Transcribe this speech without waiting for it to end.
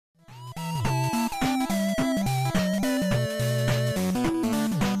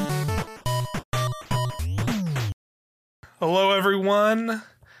Hello, everyone,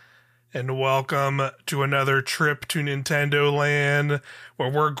 and welcome to another trip to Nintendoland,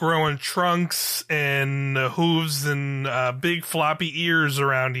 where we're growing trunks and hooves and big floppy ears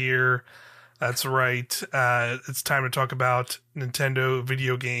around here. That's right. It's time to talk about Nintendo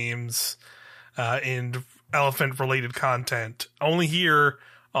video games and elephant-related content. Only here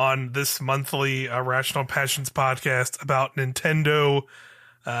on this monthly Rational Passions podcast about Nintendo.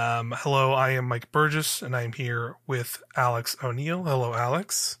 Hello, I am Mike Burgess, and I'm here with Alex O'Neill. Hello,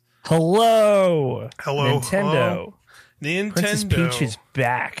 Alex. Hello, Nintendo. Hello. Nintendo. Princess Peach is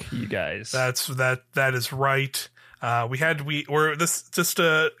back, you guys. That is right. We're this just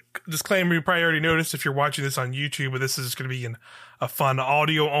a disclaimer. You probably already noticed if you're watching this on YouTube, but this is going to be a fun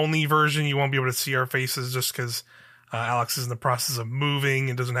audio only version. You won't be able to see our faces just because Alex is in the process of moving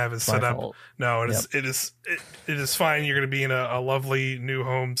and doesn't have his setup. Fault. No, it is fine. You're going to be in a lovely new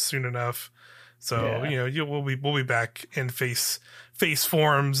home soon enough. So, we'll be back in face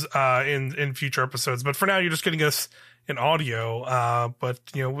forms in future episodes. But for now, you're just getting us in audio. But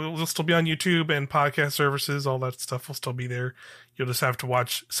we'll still be on YouTube and podcast services. All that stuff will still be there. You'll just have to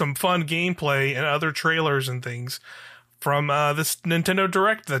watch some fun gameplay and other trailers and things from this Nintendo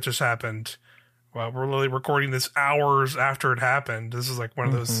Direct that just happened. Well, we're really recording this hours after it happened. This is like one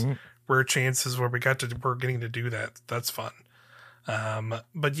of those rare chances where we're getting to do that. That's fun.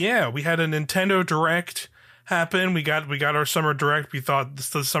 But yeah, we had a Nintendo Direct happen. We got our summer Direct. We thought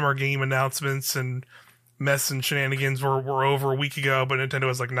the summer game announcements and mess and shenanigans were over a week ago, but Nintendo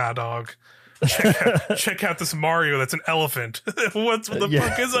was like, nah, dog. Check out this Mario that's an elephant. What the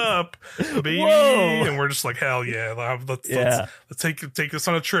fuck is up, baby? Whoa. And we're just like, hell yeah. Let's take us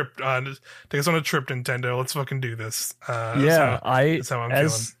on a trip. Take us on a trip, Nintendo. Let's fucking do this. That's how I'm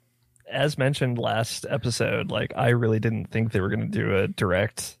feeling. As mentioned last episode, like I really didn't think they were going to do a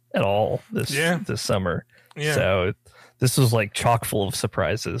Direct at all this summer. Yeah. So this was like chock full of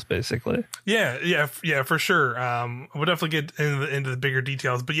surprises, basically. Yeah, for sure. We'll definitely get into the bigger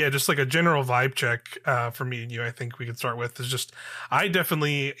details, but yeah, just like a general vibe check for me and you, I think we could start with is just, I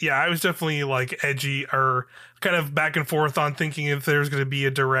was definitely like edgy or kind of back and forth on thinking if there's going to be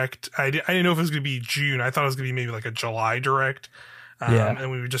a Direct. I didn't know if it was going to be June. I thought it was going to be maybe like a July Direct.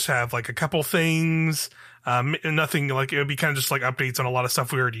 And we would just have like a couple things. Nothing like, it would be kind of just like updates on a lot of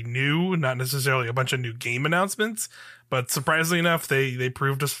stuff we already knew, not necessarily a bunch of new game announcements, but surprisingly enough, they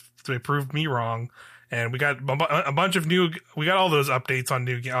proved me wrong. And we got a bunch of we got all those updates on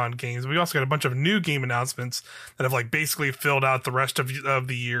games. We also got a bunch of new game announcements that have like basically filled out the rest of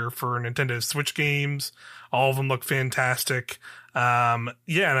the year for Nintendo Switch games. All of them look fantastic. And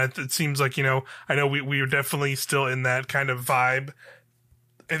it seems like, I know we are definitely still in that kind of vibe.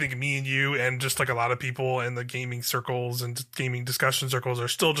 I think me and you and just like a lot of people in the gaming circles and gaming discussion circles are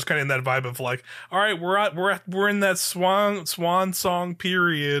still just kind of in that vibe of like, all right, we're in that swan song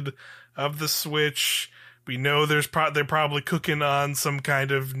period of the Switch. We know they're probably cooking on some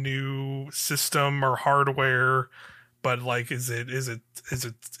kind of new system or hardware, but like, is it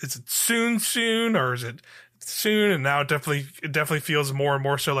soon or is it soon? And now it definitely feels more and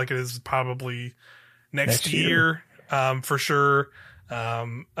more so like it is probably next year. For sure. But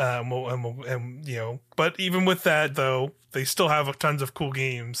even with that though, they still have tons of cool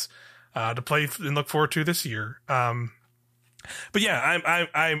games to play and look forward to this year. But yeah,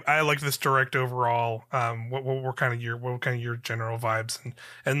 I like this Direct overall. What were kind of your general vibes?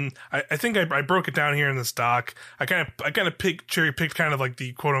 And I think I broke it down here in this doc. I kind of cherry picked kind of like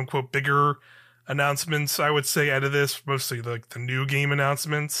the quote unquote bigger announcements, I would say, out of this, mostly like the new game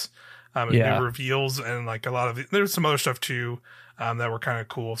announcements, and new reveals, and like a lot of there's some other stuff too. That were kind of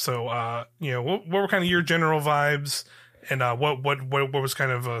cool. So, what were kind of your general vibes, and what was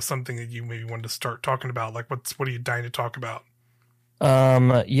kind of something that you maybe wanted to start talking about? Like, what are you dying to talk about? I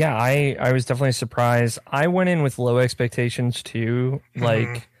was definitely surprised. I went in with low expectations too.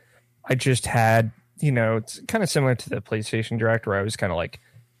 Like, I just had, it's kind of similar to the PlayStation Direct where I was kind of like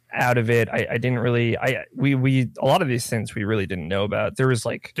out of it. I didn't really, we a lot of these things we really didn't know about. There was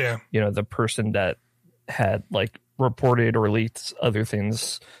like, the person that had like reported or leaked other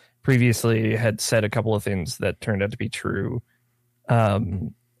things previously had said a couple of things that turned out to be true.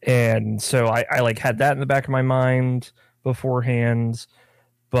 And so I like had that in the back of my mind beforehand,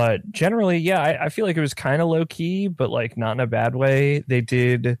 but generally, I feel like it was kind of low key, but like not in a bad way. They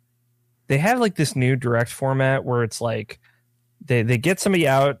had like this new Direct format where it's like they get somebody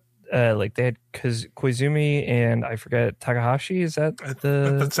out, like they had Koizumi and I forget Takahashi. Is that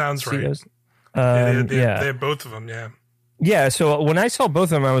that sounds CEOs? Right? They have both of them, Yeah, so when I saw both of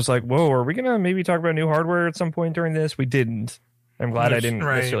them, I was like, whoa, are we going to maybe talk about new hardware at some point during this? We didn't. I'm glad I didn't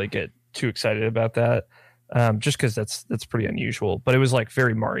necessarily get too excited about that. just because that's pretty unusual. But it was like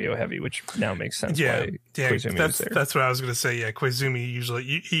very Mario heavy, which now makes sense. Yeah, why yeah, Koizumi was there. that's what I was gonna say. Yeah,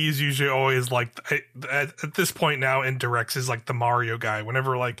 Koizumi he's usually always like at this point now in directs is like the Mario guy.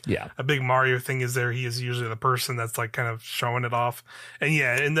 Whenever like a big Mario thing is there, he is usually the person that's like kind of showing it off. And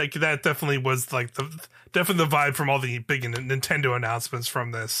yeah, and like that definitely was like definitely the vibe from all the big Nintendo announcements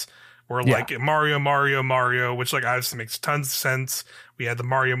from this. Where like Mario, which like obviously makes tons of sense. We had the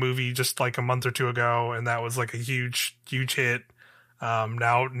Mario movie just like a month or two ago, and that was like a huge hit.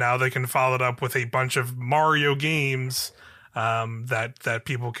 Now they can follow it up with a bunch of Mario games that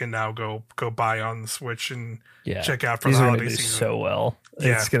people can now go buy on the Switch and check out for the holiday season. So well,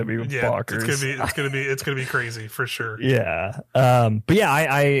 it's gonna be bonkers. It's gonna be crazy for sure. But yeah,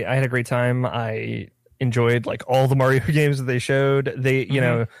 I had a great time. I enjoyed like all the Mario games that they showed. They, you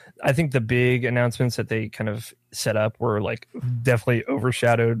know, I think the big announcements that they kind of set up were like definitely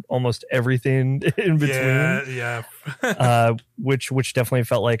overshadowed almost everything in between. Which definitely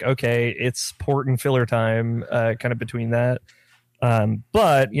felt like, okay, it's port and filler time, kind of between that.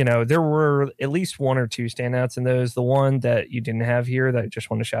 But you know, there were at least one or two standouts in those. The one that you didn't have here that I just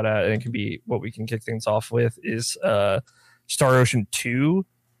want to shout out, and it can be what we can kick things off with, is Star Ocean 2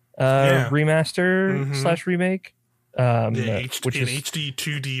 remaster / remake. Which is HD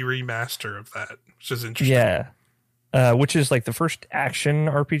 2D remaster of that, which is interesting. Which is like the first action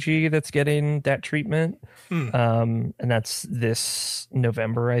RPG that's getting that treatment. And that's this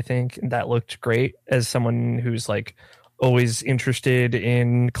November, I think. And that looked great. As someone who's like always interested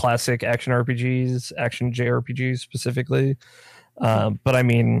in classic action RPGs, action JRPGs specifically. But I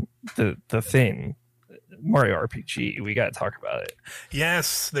mean, the thing, Mario RPG, we got to talk about it.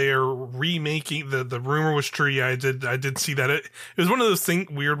 Yes, they're remaking the rumor was true. Yeah, I did see that. It was one of those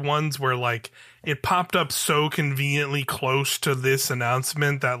weird ones where like it popped up so conveniently close to this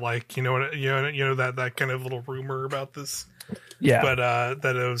announcement that like that kind of little rumor about this. Yeah, but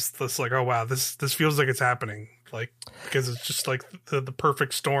that it was just like, oh wow, this feels like it's happening, like because it's just like the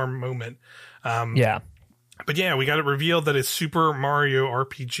perfect storm moment. But yeah, we got it revealed that it's Super Mario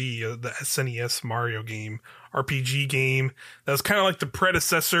RPG, the SNES Mario game, RPG game. That was kind of like the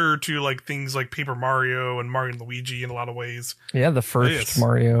predecessor to like things like Paper Mario and Mario and Luigi in a lot of ways. Yeah, the first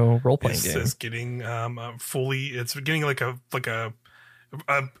Mario role-playing game. It's getting it's getting like a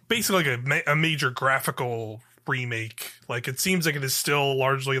basically like a major graphical remake. Like it seems like it is still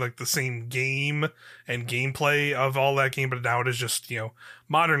largely like the same game and gameplay of all that game, but now it is just,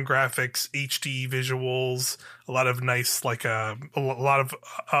 modern graphics, HD visuals, a lot of nice like a lot of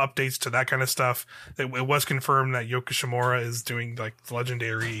updates to that kind of stuff. It was confirmed that Yoko Shimura is doing like the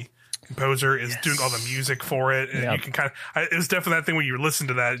legendary composer is doing all the music for it, and you can kind of it was definitely that thing when you listen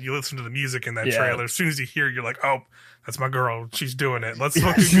to the music in that trailer. As soon as you hear it, you're like, oh, that's my girl, she's doing it, let's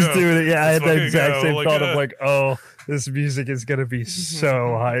fucking she's go. Doing it. I had the exact same thought of like, oh, this music is gonna be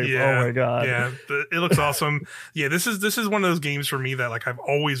so hype. Oh my god, it looks awesome. This is one of those games for me that like I've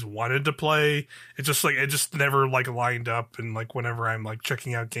always wanted to play. It's just like it just never like lined up, and like whenever I'm like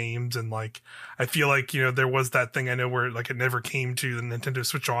checking out games, and like I feel like there was that thing I know where like it never came to the Nintendo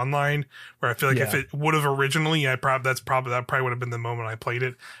Switch Online, where I feel like if it would have originally, that probably would have been the moment I played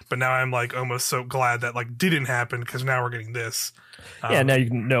it. But now I'm like almost so glad that like didn't happen, because now we're getting this. Now you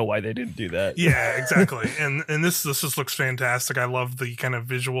know why they didn't do that. Yeah, exactly. and this just looks fantastic. I love the kind of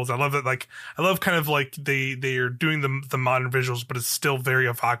visuals. I love that. Like I love kind of like they are doing the modern visuals, but it's still very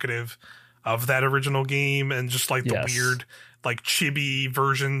evocative of that original game, and just like the weird like chibi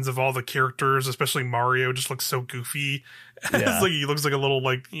versions of all the characters, especially Mario, just looks so goofy. It's like he looks like a little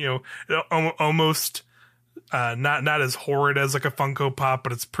like almost not as horrid as like a Funko Pop,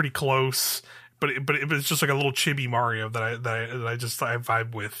 but it's pretty close. But it's just like a little chibi Mario that I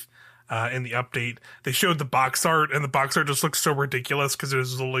vibe with. In the update, they showed the box art, and the box art just looks so ridiculous because it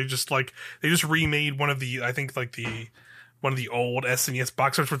was literally just like they just remade one of the old SNES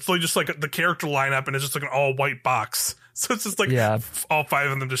box arts, where it's literally just like the character lineup, and it's just like an all white box. So it's just like all five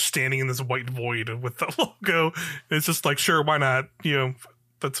of them just standing in this white void with the logo. It's just like, sure, why not?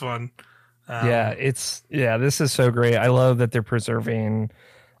 That's fun. This is so great. I love that they're preserving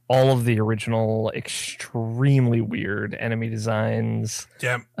all of the original extremely weird enemy designs. We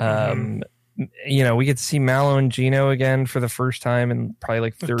get to see Mallow and Gino again for the first time in probably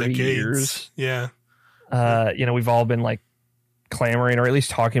like 30 years. We've all been like clamoring, or at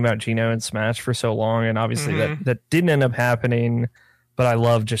least talking about Gino and Smash for so long, and obviously that didn't end up happening, but I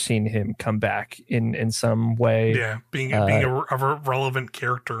love just seeing him come back in some way. Being a relevant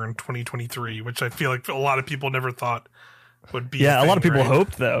character in 2023, which I feel like a lot of people never thought would be. A lot of people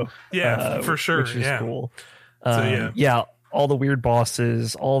hoped, though. For sure. Which is cool. all the weird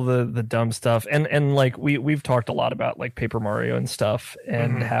bosses, all the dumb stuff, and like we've talked a lot about like Paper Mario and stuff,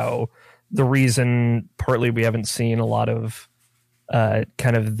 and how the reason partly we haven't seen a lot of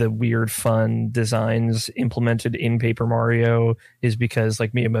kind of the weird fun designs implemented in Paper Mario is because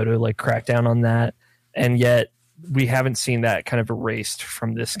like Miyamoto like cracked down on that, and yet we haven't seen that kind of erased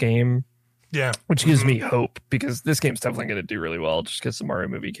from this game. Yeah, which gives me hope, because this game's definitely going to do really well just because the Mario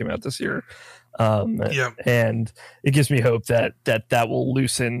movie came out this year. And it gives me hope that will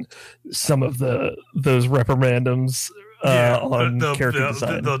loosen some of those reprimandums on character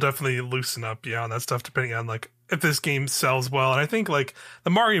design. They'll definitely loosen up, on that stuff, depending on like if this game sells well. And I think like the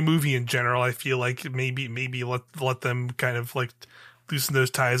Mario movie in general, I feel like maybe let them kind of like loosen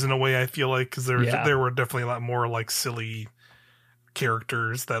those ties in a way. I feel like because there were definitely a lot more like silly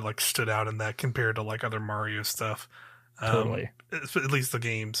characters that like stood out in that compared to like other Mario stuff. Totally. At least the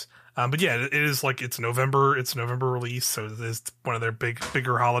games. But yeah, it is like it's November release, so it is one of their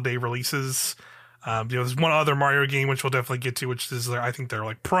bigger holiday releases. There's one other Mario game which we'll definitely get to, which is I think they're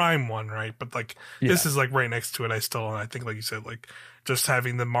like Prime one, right? But like this is like right next to it. I think like you said, like just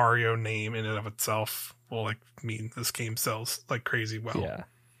having the Mario name in and of itself will like mean this game sells like crazy well. Yeah.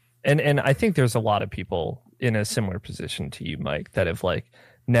 And I think there's a lot of people in a similar position to you, Mike, that have like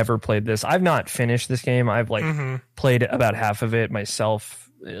never played this. I've not finished this game. I've like played about half of it myself,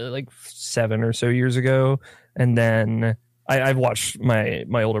 like 7 or so years ago, and then I've watched my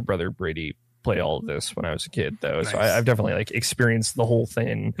older brother Brady play all of this when I was a kid, though. Nice. So I've definitely like experienced the whole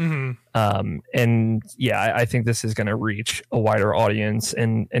thing. And yeah, I think this is going to reach a wider audience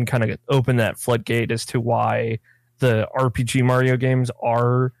and kind of open that floodgate as to why the RPG Mario games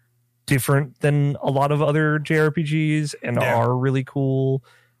are different than a lot of other JRPGs and are really cool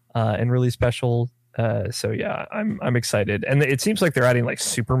and really special. So yeah, I'm excited, and it seems like they're adding like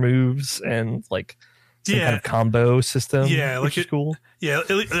super moves and like some kind of combo system. Yeah, which is cool. Yeah,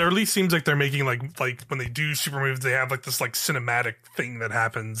 it at least seems like they're making like when they do super moves, they have like this like cinematic thing that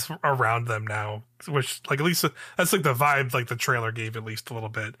happens around them now, which like at least that's like the vibe like the trailer gave at least a little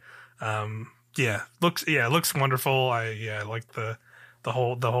bit. It looks wonderful. I like the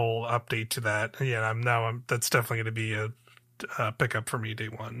whole update to that. Yeah, that's definitely going to be a pickup for me day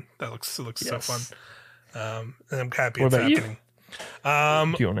one. That looks so fun. And I'm happy it's happening.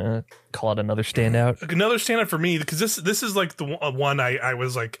 Do you want to call it another standout? Another standout for me, because this is like the one I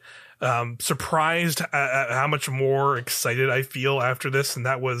was like surprised at how much more excited I feel after this, and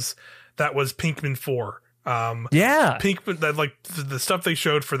that was Pinkman 4. Pinkman, that like the stuff they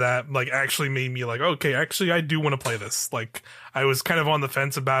showed for that like actually made me like, okay, actually I do want to play this. Like I was kind of on the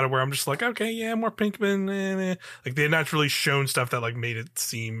fence about it, where I'm just like, okay, yeah, more Pinkman. Like they had not really shown stuff that like made it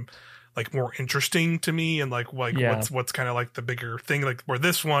seem like more interesting to me, and like what's kind of like the bigger thing, like where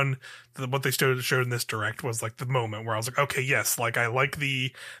this one, what they showed in this direct was like the moment where I was like, okay, yes, like I like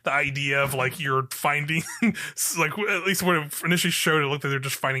the idea of like you're finding like at least when it initially showed, it looked like they're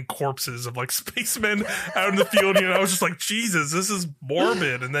just finding corpses of like spacemen out in the field, I was just like, Jesus, this is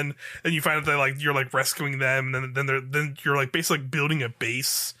morbid. And then you find out that like you're like rescuing them, and then you're like basically like building a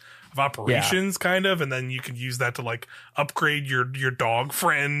base of operations kind of, and then you can use that to like upgrade your dog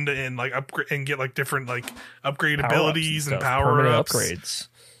friend and like upgrade and get like different like upgrade abilities and power ups upgrades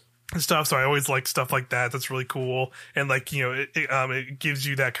and stuff. So I always like stuff like that. That's really cool. And like, it gives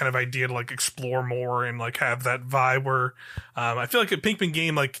you that kind of idea to like explore more and like have that vibe where I feel like a Pinkman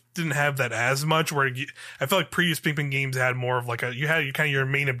game like didn't have that as much, where I feel like previous Pinkman games had more of like you had kind of your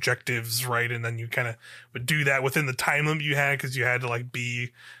main objectives, right? And then you kind of would do that within the time limit you had, because you had to like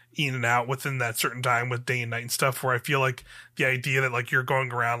be in and out within that certain time with day and night and stuff, where I feel like the idea that like you're going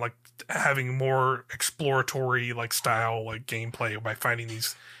around like having more exploratory like style like gameplay by finding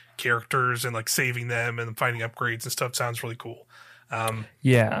these characters and like saving them and finding upgrades and stuff sounds really cool. And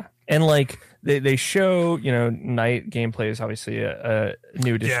like they show, night gameplay is obviously a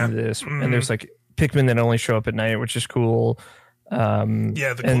new addition to this, and there's like Pikmin that only show up at night, which is cool. The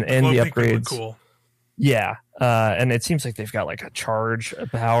upgrades cool. And it seems like they've got like a charge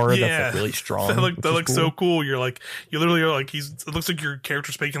power that's like really strong. That looks cool. So cool. You literally are like it looks like your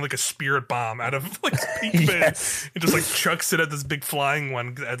character's making like a spirit bomb out of like Pinkman. It just like chucks it at this big flying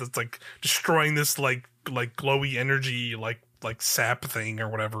one that's like destroying this like glowy energy like sap thing or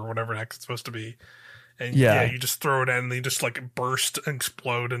whatever the heck it's supposed to be. And you just throw it in and they just like burst and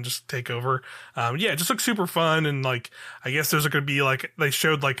explode and just take over. It just looks super fun. And like, I guess there's going to be like, they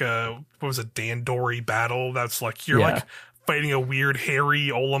showed like Dandori battle. That's like, you're like fighting a weird hairy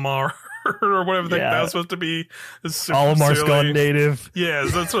Olimar or whatever that was supposed to be. Olimar's gone native. Yeah,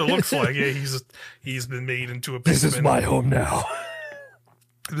 that's what it looks like. Yeah, he's been made into a Pikmin. This is my home now.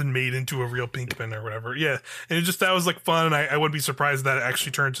 been made into a real Pinkman or whatever. Yeah, and it just, that was like fun. And I wouldn't be surprised that it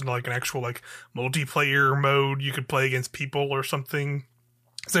actually turns into like an actual like multiplayer mode you could play against people or something.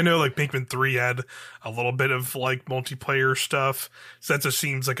 Because I know like Pinkman 3 had a little bit of like multiplayer stuff, so that just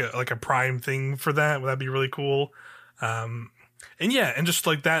seems like a prime thing for that. That'd be really cool. And yeah, and just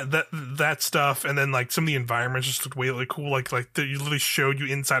like that stuff, and then like some of the environments just looked really cool. Like you literally showed you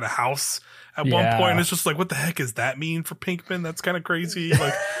inside a house at one point. And it's just like, what the heck does that mean for Pinkman? That's kind of crazy.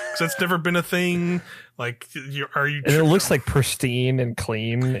 Like, because that's never been a thing. Like, And it looks like pristine and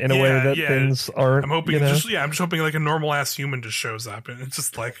clean in a way that things aren't. I'm hoping I'm just hoping like a normal ass human just shows up, and it's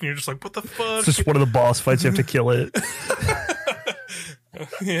just like, and you're just like, what the fuck? It's just one of the boss fights. You have to kill it.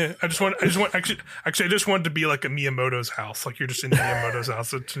 Yeah, I just want actually I just want it to be like a Miyamoto's house. Like, you're just in Miyamoto's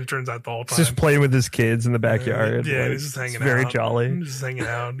house. It turns out the whole time. Just playing with his kids in the backyard. Yeah, like, he's just hanging out. Very jolly. He's just hanging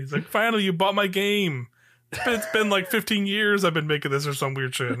out. He's like, finally, you bought my game. It's been like 15 years I've been making this or some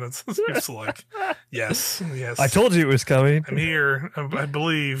weird shit. And it's just like, yes. I told you it was coming. I'm here. I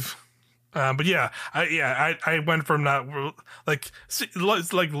believe. But yeah, I went from not like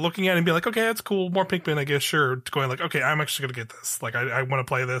looking at it and be like, okay, that's cool, more Pinkman, I guess, sure, to going like, okay, I'm actually gonna get this. Like, I want to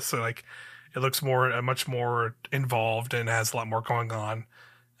play this. So like, it looks much more involved and has a lot more going on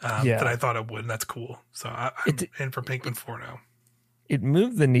than I thought it would, and that's cool. So I'm in for Pinkman 4 now. It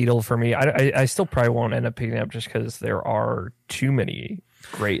moved the needle for me. I still probably won't end up picking it up just because there are too many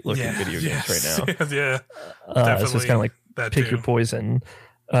great looking video games right now. Yeah, definitely. So it's kind of like pick your poison.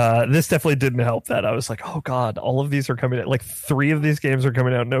 This definitely didn't help that. I was like, oh god, all of these are coming out. Like 3 of these games are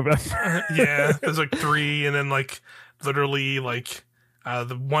coming out in November. Yeah, there's like 3, and then like literally like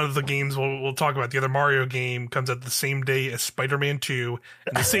one of the games we'll talk about, the other Mario game, comes out the same day as Spider-Man 2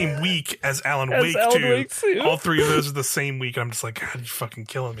 and the same week as Alan Wake 2. All 3 of those are the same week, and I'm just like, God, you're fucking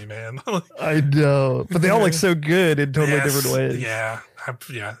killing me, man. I know, but they all look so good in totally different ways. Yeah,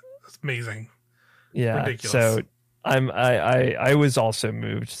 it's amazing. Yeah, ridiculous. So I was also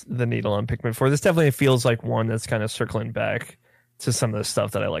moved the needle on Pikmin 4. This definitely feels like one that's kind of circling back to some of the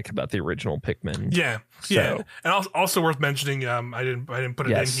stuff that I like about the original Pikmin. Yeah. And also worth mentioning, I didn't put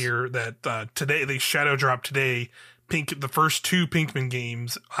it in here, that today they shadow dropped today the first 2 Pinkmin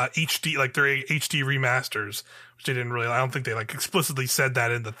games, HD, like they're HD remasters, which they didn't really, I don't think they like explicitly said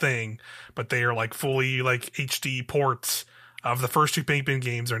that in the thing, but they are like fully like HD ports of the first 2 Pinkmin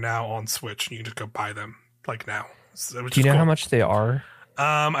games are now on Switch, and you can just go buy them like now. So, do you know how much they are?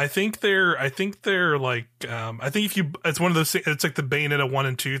 I think they're like, I think it's one of those, it's like the Bayonetta 1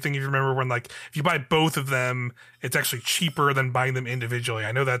 and 2 thing. If you remember, when like, if you buy both of them, it's actually cheaper than buying them individually.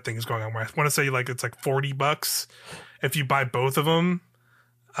 I know that thing is going on. I want to say like, it's like $40 if you buy both of them.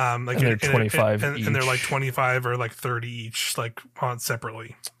 Like, and they're 25 each. And they're like 25 or like 30 each, like on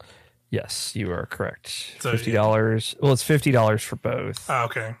separately. Yes, you are correct. So, $50. Yeah. Well, it's $50 for both. Oh,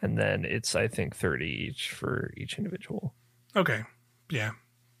 okay. And then it's, I think, 30 each for each individual. Okay. Yeah.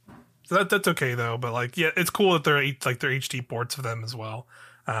 So that's okay though. But like, yeah, it's cool that they're HD ports of them as well.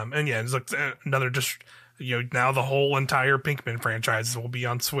 And yeah, it's like another just, now the whole entire Pinkman franchise will be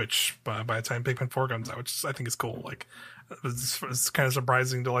on Switch by the time Pinkman 4 comes out, which I think is cool. Like, it's kind of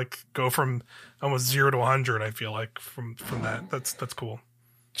surprising to like go from almost 0 to 100. I feel like from that. That's cool.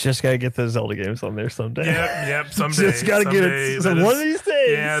 Just gotta get those Zelda games on there someday. Yep. Someday. Just gotta get it. So one of these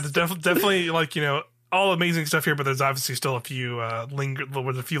days. Yeah, there's definitely like, all amazing stuff here, but there's obviously still a few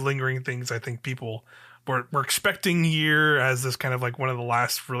lingering things I think people were expecting here as this kind of like one of the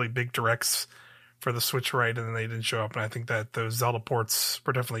last really big directs for the Switch, right? And then they didn't show up, and I think that those Zelda ports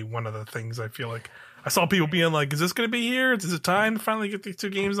were definitely one of the things I feel like I saw people being like, is this going to be here? Is it time to finally get these 2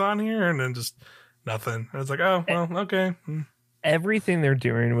 games on here? And then just nothing. I was like, oh, well, okay. Everything they're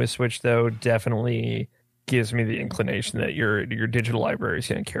doing with Switch, though, definitely gives me the inclination that your digital library is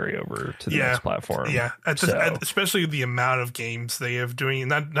going to carry over to the next platform. Yeah, especially the amount of games they have doing.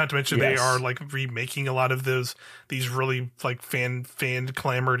 Not to mention they are like remaking a lot of these really like fan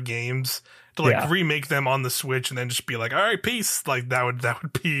clamored games to like remake them on the Switch and then just be like, all right, peace. Like that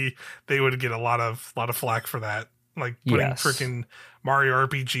would be, they would get a lot of flack for that. Like putting freaking Mario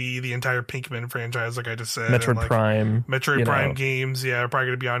RPG, the entire Pinkman franchise, like I just said, Metroid Prime games, are probably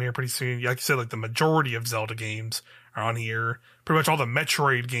going to be on here pretty soon. Like you said, like the majority of Zelda games are on here. Pretty much all the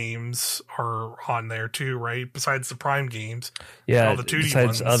Metroid games are on there too, right? Besides the Prime games, all the 2D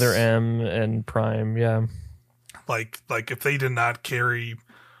besides ones. Other M and Prime, Like if they did not carry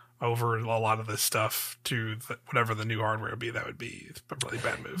over a lot of this stuff to whatever the new hardware would be, that would be a really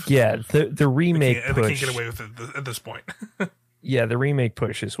bad move. Yeah, the remake push. They can't get away with it at this point. Yeah, the remake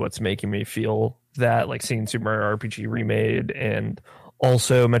push is what's making me feel that, like seeing Super Mario RPG remade and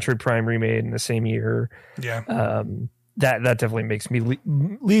also Metroid Prime remade in the same year. Yeah. that definitely makes me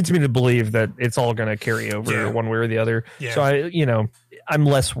leads me to believe that it's all going to carry over one way or the other. Yeah. So I'm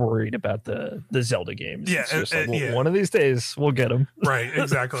less worried about the Zelda games. Yeah, it's just one of these days we'll get them. Right,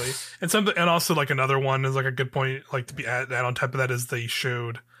 exactly. And also like another one is like a good point, like to be add on top of that is they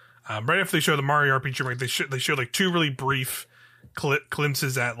showed right after they showed the Mario RPG remake, they showed like two really brief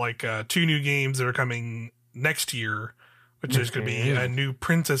glimpses at like two new games that are coming next year, which is going to be a new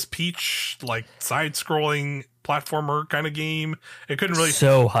Princess Peach like side-scrolling platformer kind of game. It couldn't really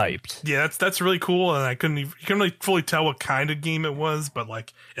so hyped. Yeah, that's really cool, and you couldn't really fully tell what kind of game it was, but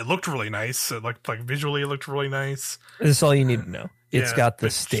like it looked really nice. It looked like visually it looked really nice. This is all you need to know. It's got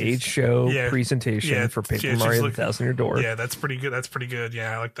the stage show presentation for Paper Mario: The Thousand Year Door. Yeah, that's pretty good. That's pretty good.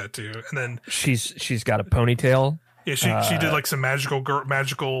 Yeah, I like that too. And then she's got a ponytail. Yeah, she did like some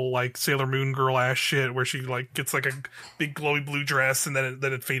magical like Sailor Moon girl ass shit where she like gets like a big glowy blue dress and then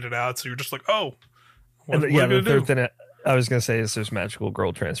it faded out. So you're just like, oh, the third thing I was gonna say is there's magical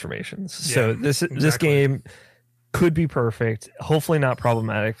girl transformations. So this game could be perfect. Hopefully not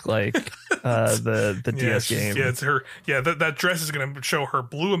problematic like the DS game. Yeah, it's her. Yeah, that dress is gonna show her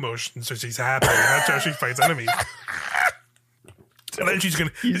blue emotions, so she's happy. That's how she fights enemies. And then she's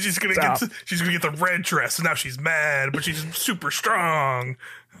gonna get the red dress, and now she's mad, but she's super strong.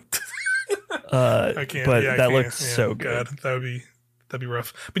 I can't. But that looks so good. God, that'd be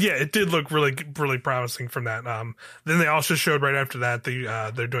rough. But yeah, it did look really really promising from that. Then they also showed right after that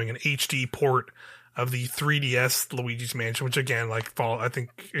they're doing an HD port of the 3DS Luigi's Mansion, which again I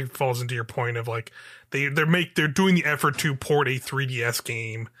think it falls into your point of like they're doing the effort to port a 3DS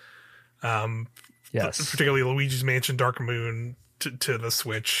game. Yes, particularly Luigi's Mansion Dark Moon. To the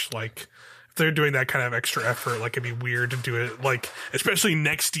Switch, like if they're doing that kind of extra effort, like it'd be weird to do it, like especially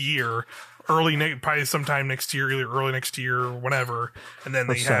next year, probably sometime next year, either early next year or whatever, and then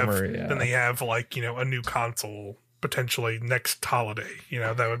they have like a new console potentially next holiday.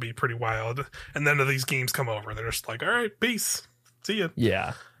 That would be pretty wild. And then these games come over, they're just like, all right, peace, see ya.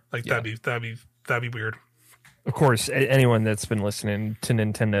 Yeah, like that'd be weird. Of course, anyone that's been listening to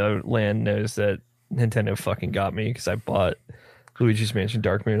Nintendoland knows that Nintendo fucking got me because I bought Luigi's Mansion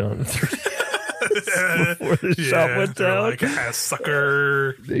Dark Moon on the 3DS before the shop went down. Like,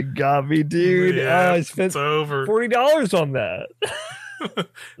 sucker. They got me, dude. Yeah, I spent $40 on that.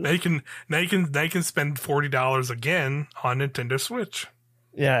 Now you can spend $40 again on Nintendo Switch.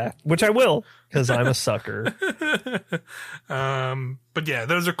 Yeah, which I will because I'm a sucker. But yeah,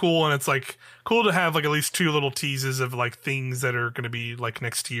 those are cool, and it's like cool to have like at least two little teases of like things that are going to be like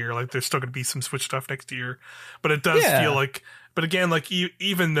next year. Like there's still going to be some Switch stuff next year, but it does feel like. But again, like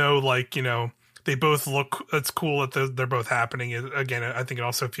even though like they both look, it's cool that they're both happening. Again, I think it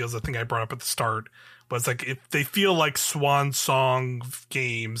also feels the thing I brought up at the start was like if they feel like swan song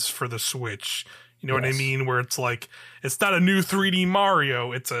games for the Switch. You know what I mean? Where it's like it's not a new 3D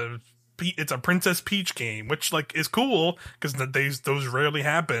Mario, it's a Princess Peach game, which like is cool because those rarely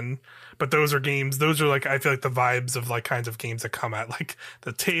happen. But those are games. Those are like I feel like the vibes of like kinds of games that come at like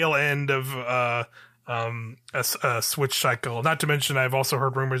the tail end of a Switch cycle. Not to mention, I've also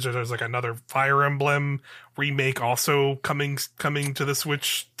heard rumors that there's like another Fire Emblem remake also coming to the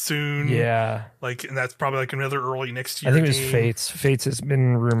Switch soon. Yeah, like, and that's probably like another early next year. I think it was Fates. Fates has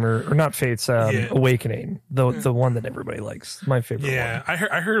been rumored, or not Fates. Awakening, the one that everybody likes. My favorite. Yeah, one.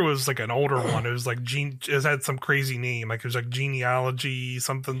 I heard it was like an older one. It was like it had some crazy name. Like it was like genealogy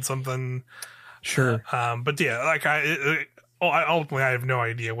something. Sure. But yeah, like ultimately, I have no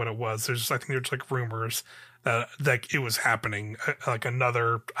idea what it was. I think there's like rumors that like it was happening, like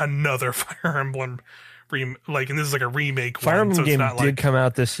another Fire Emblem, and this is like a remake. Fire Emblem game did come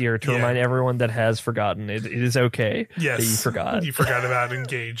out this year to remind everyone that has forgotten. It is okay. Yes, that you forgot. You forgot about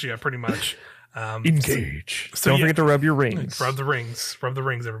Engage. Yeah, pretty much. Engage. So don't forget to rub your rings. Rub the rings,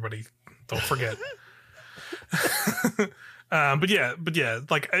 everybody. Don't forget. But yeah,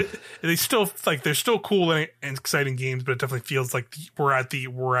 like they still like they're still cool and exciting games, but it definitely feels like we're at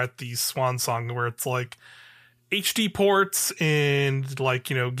the swan song where it's like HD ports and like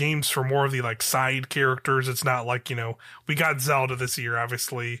games for more of the like side characters. It's not like we got Zelda this year,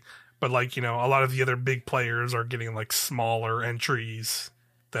 obviously, but like a lot of the other big players are getting like smaller entries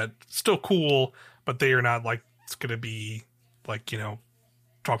that still cool, but they are not like it's gonna be like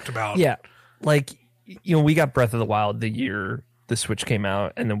talked about. Yeah, like. We got Breath of the Wild the year the Switch came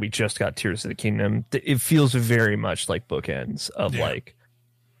out, and then we just got Tears of the Kingdom. It feels very much like bookends of like,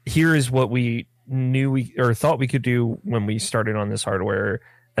 here is what we knew or thought we could do when we started on this hardware,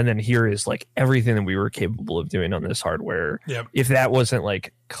 and then here is like everything that we were capable of doing on this hardware. Yep. If that wasn't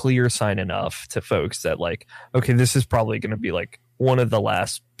like clear sign enough to folks that like, okay, this is probably going to be like one of the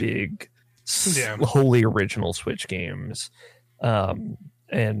last big wholly original Switch games. And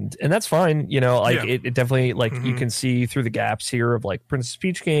that's fine, you know, like it definitely, like you can see through the gaps here of like Princess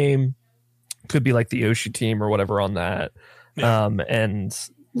Peach game, could be like the Yoshi team or whatever on that. And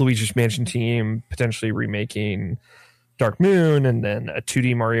Luigi's Mansion team potentially remaking Dark Moon, and then a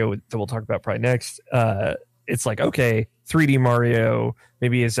 2D Mario that we'll talk about probably next. It's like, okay, 3D Mario,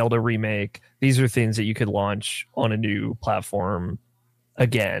 maybe a Zelda remake. These are things that you could launch on a new platform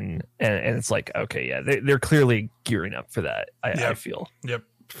again, and it's like, okay, yeah, they're clearly gearing up for that. I feel. Yep,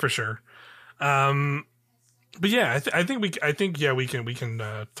 for sure. But yeah, I think we can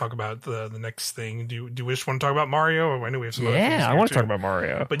talk about the next thing. Do you wish want to talk about Mario, or I know we have some other things I want to talk about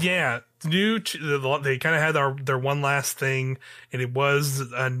Mario. But yeah, they kind of had their one last thing, and it was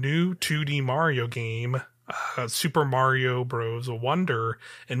a new 2D Mario game, Super Mario Bros. Wonder,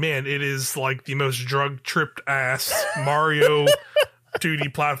 and man, it is like the most drug tripped ass Mario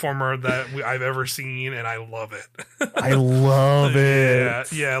 2D platformer that I've ever seen, and I love it. I love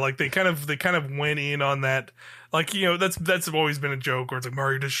it. Yeah, like they kind of went in on that. Like, you know, that's always been a joke where it's like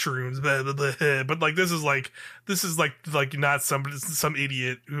Mario does shrooms, blah, blah, blah. But like this is like not some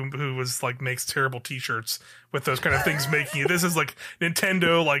idiot who was like makes terrible T-shirts with those kind of things making it. This is like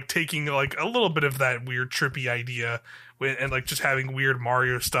Nintendo like taking like a little bit of that weird trippy idea and like just having weird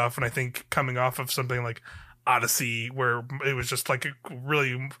Mario stuff, and I think coming off of something like Odyssey, where it was just like a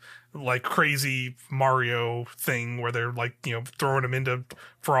really like crazy Mario thing where they're like, you know, throwing them into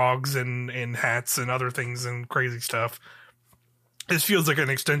frogs and hats and other things and crazy stuff. This feels like an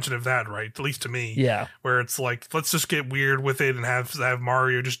extension of that, right? At least to me. Yeah. Where it's like, let's just get weird with it and have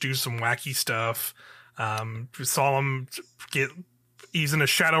Mario just do some wacky stuff. We saw him he's in a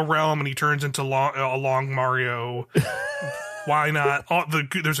shadow realm and he turns into a long Mario. Why not?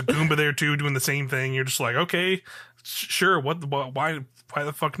 There's a Goomba there too doing the same thing. You're just like, okay, sure. Why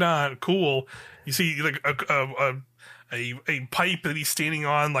the fuck not? Cool. You see like a pipe that he's standing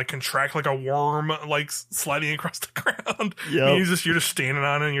on like contract like a worm, like sliding across the ground. Yeah. You're just standing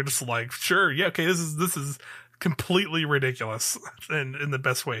on it and you're just like, sure, yeah, okay, this is completely ridiculous and in the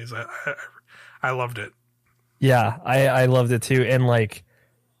best ways. I loved it. Yeah, I loved it too, and like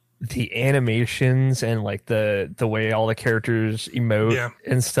the animations and like the way all the characters emote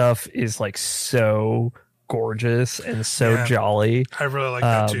and stuff is like so gorgeous and so jolly. I really like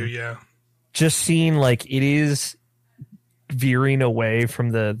that too. Yeah, just seeing like it is veering away from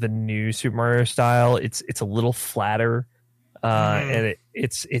the new Super Mario style. It's a little flatter, and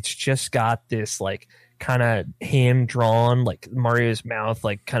it's just got this like kind of hand drawn, like Mario's mouth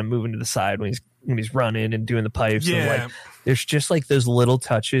like kind of moving to the side when he's running and doing the pipes. Yeah. And like there's just like those little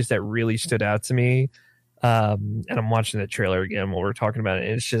touches that really stood out to me. And I'm watching the trailer again while we're talking about it.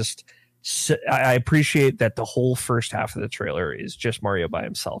 And it's just, I appreciate that the whole first half of the trailer is just Mario by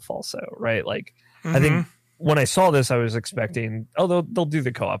himself also, right? Like, I think when I saw this, I was expecting, they'll do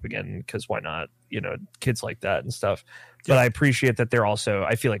the co-op again, because why not? You know, kids like that and stuff. But I appreciate that they're also,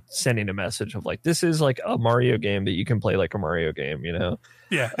 I feel like, sending a message of like, this is like a Mario game that you can play like a Mario game, you know?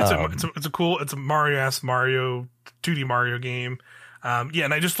 Yeah, it's a Mario-ass Mario 2D Mario game.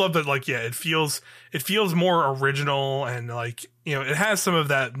 And I just love that, like, it feels more original, and like, you know, it has some of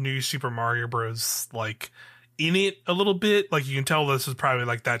that new Super Mario Bros. Like in it a little bit. Like you can tell this is probably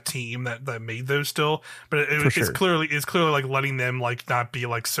like that team that made those still, but it's clearly like letting them like not be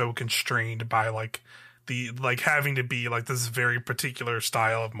like so constrained by like the like having to be like this very particular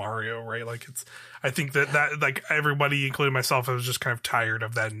style of Mario, right? Like I think that like everybody, including myself, I was just kind of tired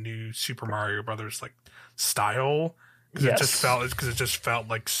of that new Super Mario Brothers like style. Because it just felt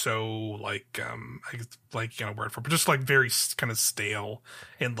like so like you know, word for, but just like very kind of stale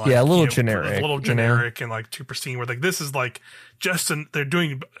and like a little generic, and like too pristine. Where like this is like they're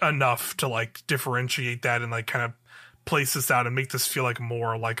doing enough to like differentiate that and like kind of place this out and make this feel like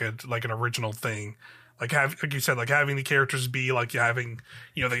more like an original thing. Like like you said, like having the characters be like having,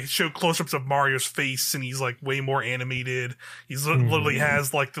 you know, they show close-ups of Mario's face and he's like way more animated. He's literally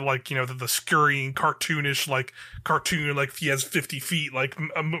has like the scurrying cartoonish like cartoon, like he has 50 feet like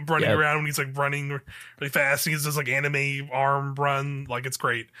running around when he's like running really fast. And he's just like anime arm run, like it's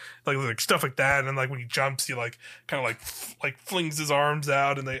great, like stuff like that. And like when he jumps, he like kind of like flings his arms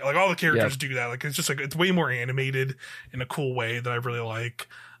out, and they like all the characters do that. Like it's just like it's way more animated in a cool way that I really like.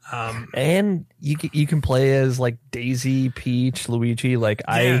 And you can play as like Daisy, Peach, Luigi. Like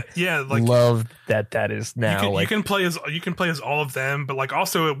I love that is now you can play as all of them, but like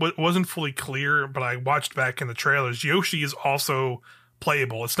also it wasn't fully clear. But I watched back in the trailers, Yoshi is also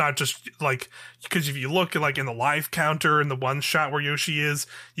playable. It's not just like, because if you look at like in the live counter in the one shot where Yoshi is,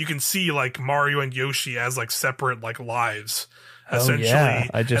 you can see like Mario and Yoshi as like separate like lives. essentially. Yeah,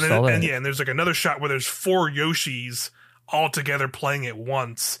 I just saw that. And there's like another shot where there's 4 Yoshis all together playing at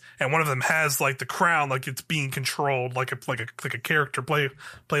once, and one of them has like the crown, like it's being controlled like a character,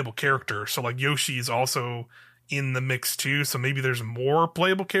 playable character. So like Yoshi is also in the mix too. So maybe there's more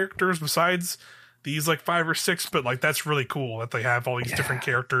playable characters besides these like 5 or 6, but like that's really cool that they have all these different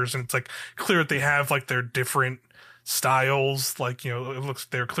characters, and it's like clear that they have like their different styles. Like, you know, it looks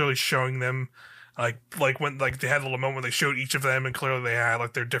they're clearly showing them like when like they had a little moment when they showed each of them, and clearly they had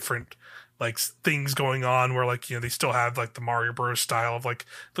like their different like things going on where like, you know, they still have like the Mario Bros style of like,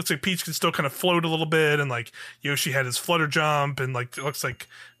 looks like Peach can still kind of float a little bit, and like Yoshi had his flutter jump, and like it looks like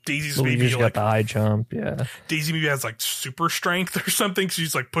Daisy's maybe like the high jump. Yeah, Daisy maybe has like super strength or something.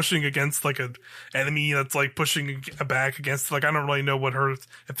 She's like pushing against like a enemy that's like pushing back against, like, I don't really know what her, if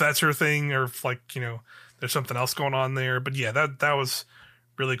that's her thing, or if like, you know, there's something else going on there. But yeah, that was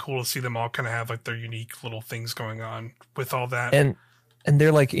really cool to see them all kind of have like their unique little things going on with all that. And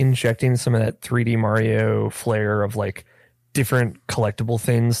they're like injecting some of that 3D Mario flair of like different collectible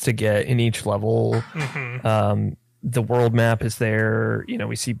things to get in each level. The world map is there. You know,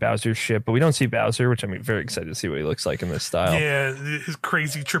 we see Bowser's ship, but we don't see Bowser, which I'm very excited to see what he looks like in this style. Yeah, his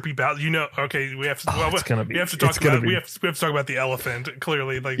crazy trippy Bowser. You know, okay, we have to. Well, we have to talk about the elephant.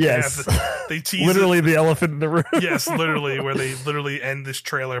 Clearly, like, yes, they tease literally the elephant in the room. Yes, literally, where they literally end this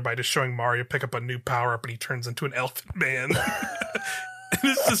trailer by just showing Mario pick up a new power up, and he turns into an elephant man.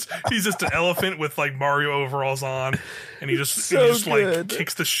 He's just an elephant with like Mario overalls on, and he just like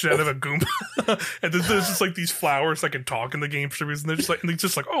kicks the shit out of a Goomba. And then there's just like these flowers that can talk in the game for some reason. They're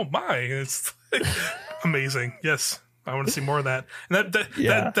just like, oh my, and it's like, amazing. Yes, I want to see more of that. And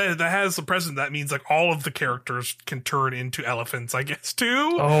that has a precedent. That means like all of the characters can turn into elephants, I guess,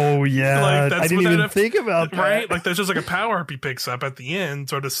 too. Oh yeah, like, I didn't even think about that. Right? Like there's just like a power up he picks up at the end.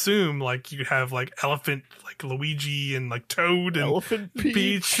 So I'd assume like you have like elephant, like Luigi and like Toad and elephant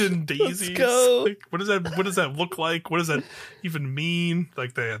Peach and Daisy. Let's go. Like, what does that look like? What does that even mean?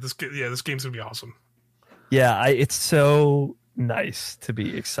 Like this game's gonna be awesome. Yeah, it's so nice to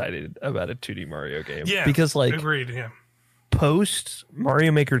be excited about a 2D Mario game. Yeah, because like agreed. Yeah, post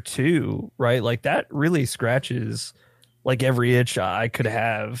Mario Maker 2, right? Like that really scratches like every itch I could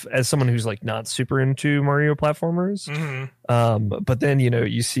have as someone who's like not super into Mario platformers. But then, you know,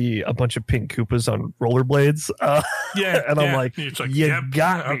 you see a bunch of pink Koopas on rollerblades. And I'm like,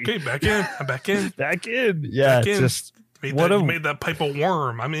 got me. Okay, back in. I'm back in. Back in. Yeah, back in. Just made that pipe a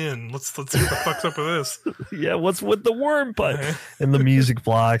worm. I'm in. Let's see what the fuck's up with this. Yeah, what's with the worm butt and the music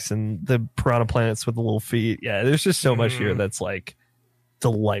blocks and the piranha planets with the little feet. Yeah, there's just so much here that's like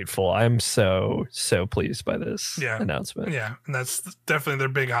delightful. I'm so pleased by this announcement. Yeah, and that's definitely their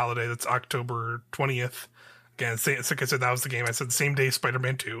big holiday. That's October 20th. Again, like I said, that was the game I said the same day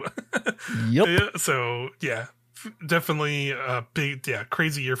Spider-Man 2. Yep. So yeah, definitely a big,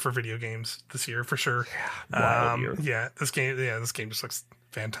 crazy year for video games this year for sure. Wild year. Yeah, this game just looks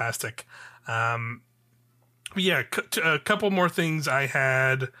fantastic. A couple more things I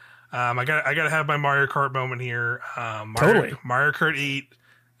had. I gotta have my Mario Kart moment here. Totally. Mario Kart 8.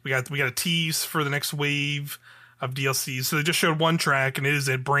 We got a tease for the next wave of DLC. So they just showed one track, and it is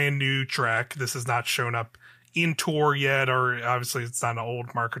a brand new track. This has not shown up in Tour yet, or obviously it's not an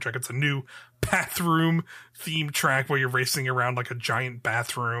old Mario Kart track. It's a new bathroom themed track where you're racing around like a giant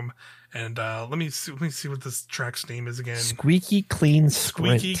bathroom. And let me see what this track's name is again. Squeaky Clean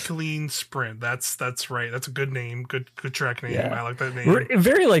Sprint. Squeaky Clean Sprint. That's right. That's a good name. Good track name. Yeah. I like that name.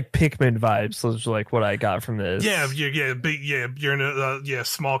 Very like Pikmin vibes. Those are like what I got from this. Yeah. Big. Yeah, you're in a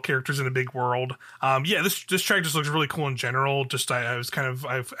small characters in a big world. This track just looks really cool in general. Just I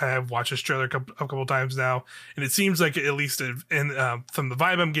have watched this trailer a couple times now, and it seems like, at least from the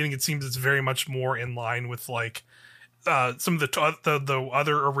vibe I'm getting, it seems it's very much more in line with like some of the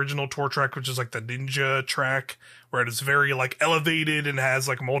other original tour track, which is like the Ninja track, where it is very like elevated and has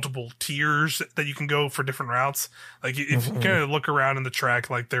like multiple tiers that you can go for different routes. Like if you kind of look around in the track,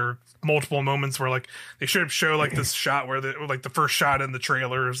 like there are multiple moments where like they show like this shot where the first shot in the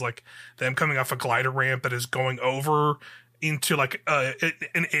trailer is like them coming off a glider ramp that is going over into like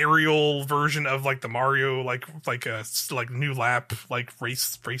an aerial version of like the Mario like a new lap like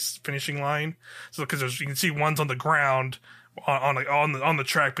race finishing line. So because you can see one's on the ground on the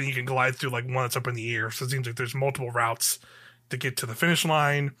track, but you can glide through like one that's up in the air. So it seems like there's multiple routes to get to the finish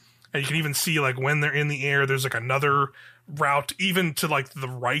line, and you can even see like when they're in the air, there's like another route even to like the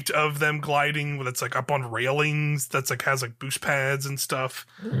right of them gliding that's like up on railings that's like has like boost pads and stuff.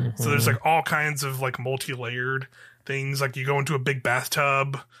 So there's like all kinds of like multi-layered things. Like you go into a big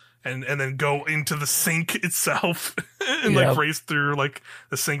bathtub and then go into the sink itself and like race through like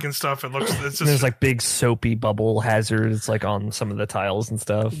the sink and stuff. It's just there's like big soapy bubble hazards like on some of the tiles and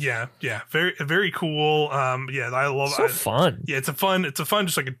stuff. Yeah, very very cool. I love it. Fun. Yeah, it's a fun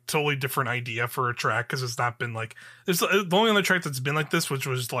just like a totally different idea for a track, because it's not been like the only other track that's been like this, which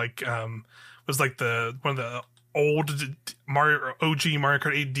was like the one of the old OG Mario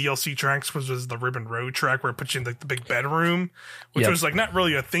Kart 8 DLC tracks was the Ribbon Road track, where it puts you in like the big bedroom, which was like not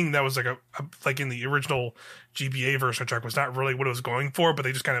really a thing that was like a like in the original GBA version of track was not really what it was going for, but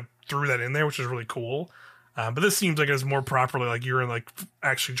they just kind of threw that in there, which is really cool. But this seems like it's more properly like you're in like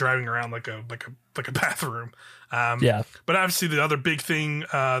actually driving around like a bathroom. But obviously the other big thing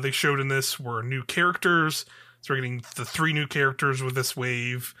they showed in this were new characters. So we're getting the 3 new characters with this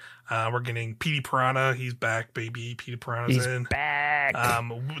wave. We're getting Petey Piranha. He's back, baby. Petey Piranha's in. Back.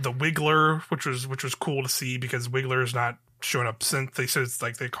 The Wiggler, which was cool to see, because Wiggler is not showing up since they said it's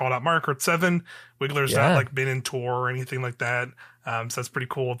like they called out Mario Kart 7. Wiggler's not like been in tour or anything like that. So that's pretty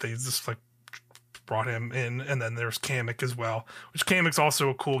cool. They just like brought him in. And then there's Kamek as well, which Kamek's also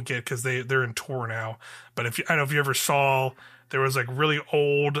a cool get because they're in tour now. But I don't know if you ever saw, there was like really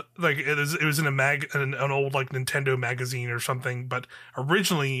old, like it was in an old like Nintendo magazine or something. But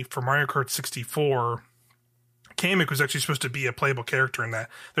originally for Mario Kart 64, Kamek was actually supposed to be a playable character in that.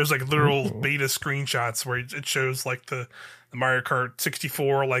 There's like literal beta screenshots where it shows like the Mario Kart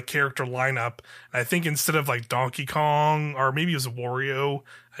 64 like character lineup. And I think instead of like Donkey Kong, or maybe it was Wario,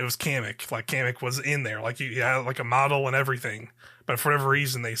 it was Kamek. Like Kamek was in there, like you had like a model and everything. But for whatever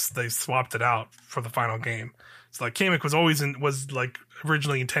reason, they swapped it out for the final game. So like Kamek was like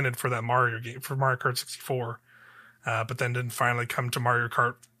originally intended for that Mario game, for Mario Kart 64, but then didn't finally come to Mario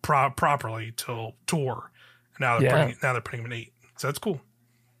Kart properly till Tour. Now they're putting him in 8, so that's cool.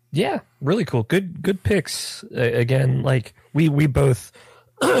 Yeah, really cool. Good picks. Again, like we both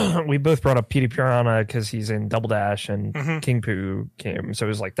we both brought up Petey Piranha because he's in Double Dash and King Poo came, so it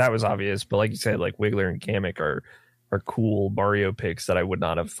was like that was obvious. But like you said, like Wiggler and Kamek are cool Mario picks that I would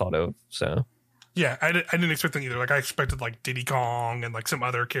not have thought of. So. Yeah, I didn't expect them either. Like I expected like Diddy Kong and like some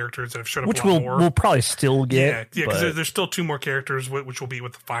other characters that have showed up which a lot more. We'll probably still get. Yeah, because there's still 2 more characters, which will be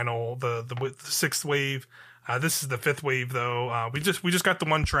with the final the 6th wave. This is the 5th wave though. We just got the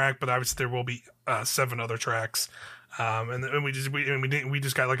 1 track, but obviously there will be 7 other tracks. And we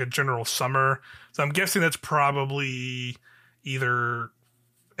just got like a general summer. So I'm guessing that's probably either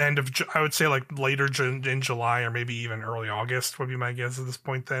end of, I would say like later in July or maybe even early August would be my guess at this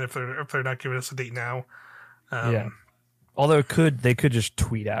point. Then if they're not giving us a date now, Although they could just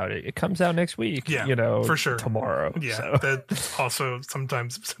tweet out it comes out next week. Yeah, for sure, tomorrow. Yeah, so. That's also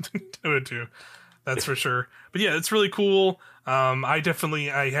sometimes something to do it too. That's for sure. But yeah, it's really cool. I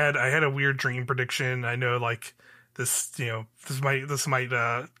had a weird dream prediction. I know like this, this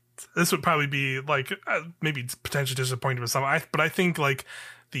would probably be like maybe potentially disappointing with some. But I think like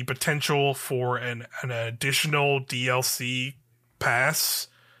the potential for an additional DLC pass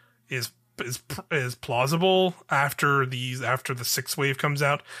is plausible after the 6th wave comes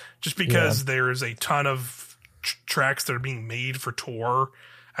out, just because there is a ton of tracks that are being made for Tour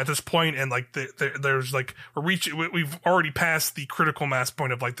at this point, and like there's like we've already passed the critical mass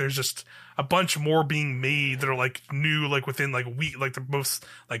point of like there's just a bunch more being made that are like new, like within like a week, like the most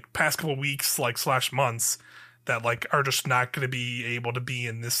like past couple weeks like / months, that like are just not going to be able to be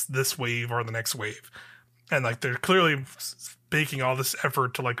in this wave or the next wave. And like they're clearly making all this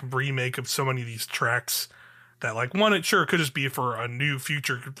effort to like remake of so many of these tracks that like one, it sure could just be for a new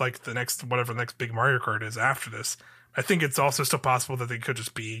future, like the next big Mario Kart is after this. I think it's also still possible that they could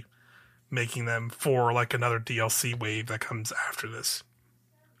just be making them for like another DLC wave that comes after this.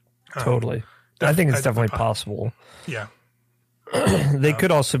 Totally. I think it's definitely possible. Yeah. They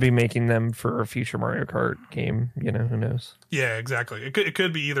could also be making them for a future Mario Kart game. Who knows? Yeah, exactly. It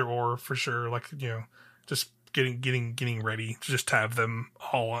could be either or for sure. Like, just getting ready to just have them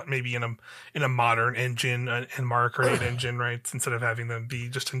all maybe in a modern engine, in Mario Kart 8 engine, right? Instead of having them be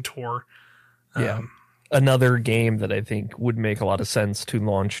just in Tour. Another game that I think would make a lot of sense to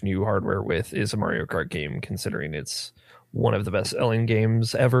launch new hardware with is a Mario Kart game, considering it's one of the best selling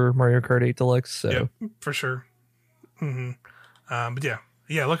games ever, Mario Kart 8 Deluxe. So for sure. Mm-hmm. But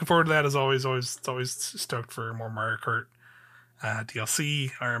yeah, looking forward to that as always. Always stoked for more Mario Kart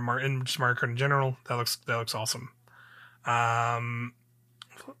DLC or just Mario Kart in general. That looks awesome. The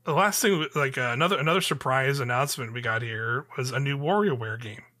last thing, like another surprise announcement we got here was a new WarioWare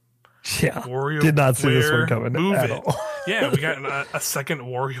game. Yeah, did not see this one coming at all. Yeah, we got a second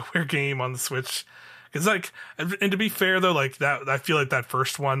WarioWare game on the Switch. Because like, and to be fair though, like that, I feel like that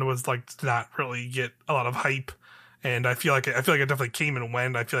first one was like did not really get a lot of hype. And I feel like it definitely came and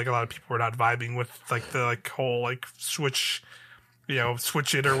went. I feel like a lot of people were not vibing with like the like whole like switch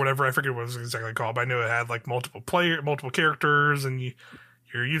it or whatever. I forget what it was exactly called, but I know it had like multiple characters, and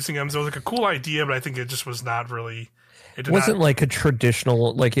you're using them. So it was like a cool idea, but I think it just was not really. It wasn't like a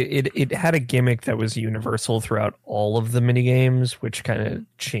traditional, like it had a gimmick that was universal throughout all of the mini games, which kind of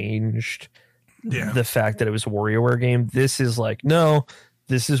changed the fact that it was a WarioWare game. This is like, no,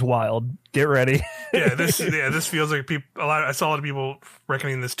 this is wild. Get ready. This feels like I saw a lot of people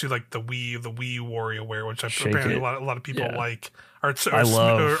reckoning this to like the Wii WarioWare, which apparently a lot of people like. Or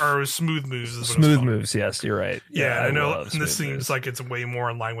smooth moves. Smooth moves, yes, you're right. Yeah, I know. And this seems like it's way more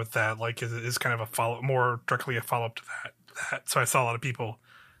in line with that. Like it is kind of more directly a follow up to that. So I saw a lot of people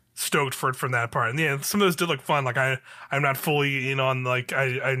stoked for it from that part. And yeah, some of those did look fun. Like I'm not fully in on like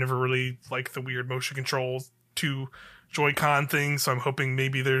I never really like the weird motion control to Joy-Con thing. So I'm hoping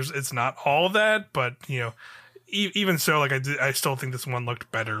maybe it's not all of that, but even so, like I still think this one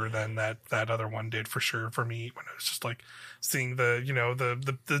looked better than that other one did for sure for me, when it was just like seeing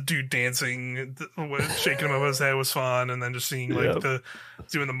the dude dancing, shaking him over his head was fun, and then just seeing like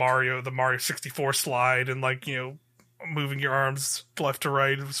doing the Mario 64 slide and like moving your arms left to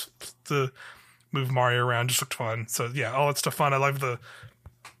right to move Mario around just looked fun. So yeah, all that stuff fun. I love the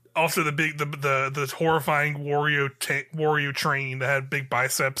horrifying Wario train that had big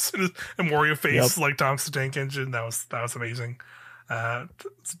biceps and Wario face like Thomas the Tank Engine. That was amazing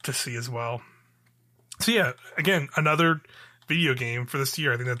to see as well. So yeah, again, another video game for this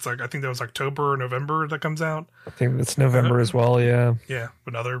year. I think that was October or November that comes out. I think it's November as well. Yeah. Yeah.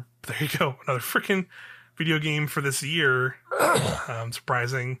 There you go. Another freaking video game for this year.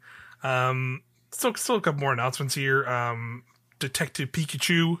 Surprising. Still a couple more announcements here. Detective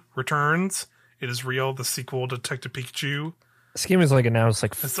Pikachu returns. It is real. The sequel, Detective Pikachu. This game was like announced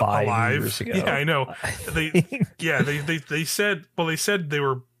like 5 years ago. Yeah, I know. They said they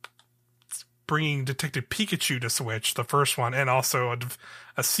were bringing Detective Pikachu to Switch, the first one, and also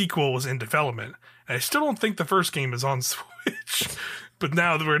a sequel was in development. And I still don't think the first game is on Switch, but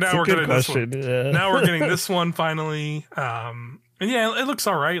now we're getting this one. Yeah. Now we're getting this one finally. And yeah, it looks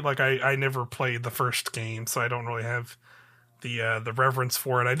all right. Like I never played the first game, so I don't really have the reverence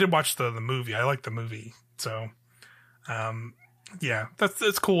for it. I did watch the movie. I like the movie, so yeah,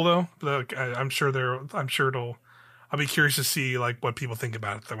 it's cool though. I'm sure I'll be curious to see like what people think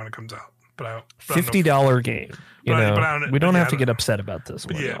about it when it comes out. But $50 game. We don't have to get upset about this.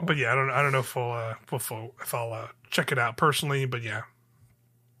 But I don't know if I'll check it out personally. But yeah,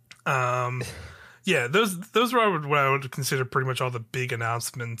 yeah, those were what I would consider pretty much all the big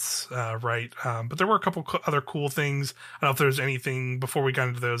announcements, right? But there were a couple other cool things. I don't know if there's anything before we got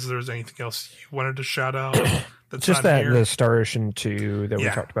into those. If there's anything else you wanted to shout out? That's just that the Star Ocean 2 that we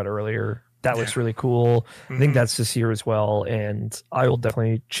talked about earlier. That looks really cool. I think that's this year as well, and I will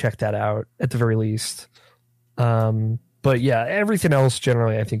definitely check that out at the very least. But yeah, everything else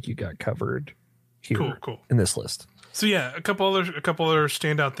generally, I think you got covered here in this list. So yeah, a couple other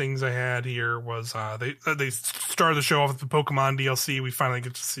standout things I had here was they started the show off with the Pokemon DLC. We finally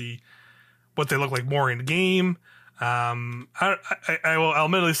get to see what they look like more in the game. I'll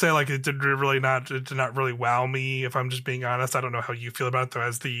admittedly say like it did not really wow me, if I'm just being honest. I don't know how you feel about it though,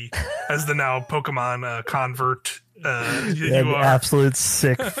 as the now Pokemon convert. You are absolute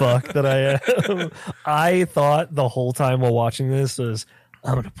sick fuck that I am. I thought the whole time while watching this was,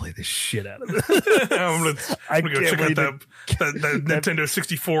 I'm gonna play the shit out of this. I'm gonna go check out that Nintendo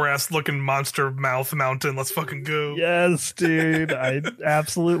 64 ass looking monster mouth mountain. Let's fucking go. Yes, dude. I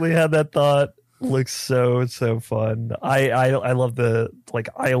absolutely had that thought. Looks so fun. I love the like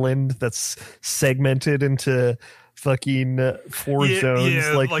island that's segmented into fucking 4 zones.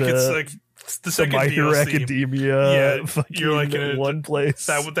 Yeah, like it's like the second My Hero DLC. Academia. Yeah, you're like in one place.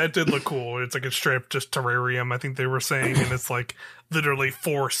 That did look cool. It's like a strip just terrarium, I think they were saying, and it's like literally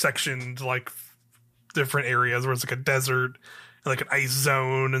 4 sectioned like different areas where it's like a desert, like an ice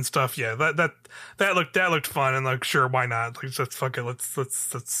zone and stuff. Yeah, that looked fun, and like sure, why not? Like let's fuck it, let's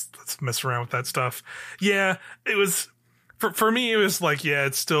mess around with that stuff. Yeah, it was for me. It was like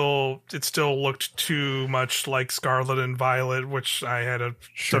it still looked too much like Scarlet and Violet, which I had a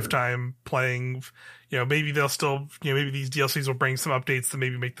tough time playing. Maybe they'll still, maybe these DLCs will bring some updates to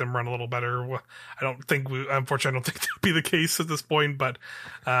maybe make them run a little better. Unfortunately, I don't think that'll be the case at this point, but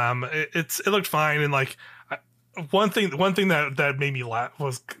it looked fine. And like one thing that made me laugh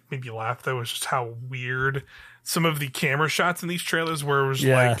though was just how weird some of the camera shots in these trailers were. It was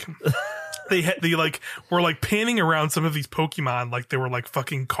like they like were like panning around some of these Pokemon like they were like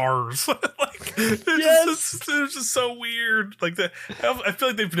fucking cars. Like It's just so weird. Like that, I feel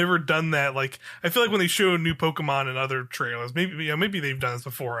like they've never done that. Like I feel like when they show new Pokemon in other trailers, maybe they've done this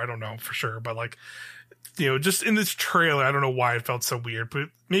before. I don't know for sure, but like just in this trailer, I don't know why it felt so weird, but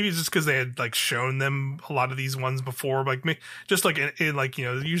maybe it's just because they had like shown them a lot of these ones before, like just like in like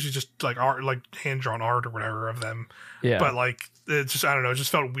usually just like art, like hand drawn art or whatever of them. Yeah, but like it just I don't know, it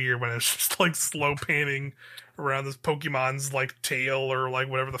just felt weird when it was just like slow panning around this Pokemon's like tail or like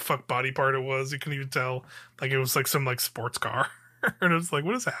whatever the fuck body part it was. You couldn't even tell, like it was like some like sports car, and it was like,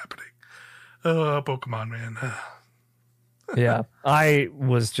 what is happening? Pokemon, man. Yeah, I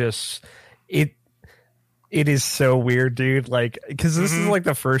was just it. It is so weird, dude. Like, because this is like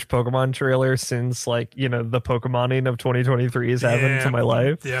the first Pokemon trailer since like the Pokemoning of 2023 has happened to my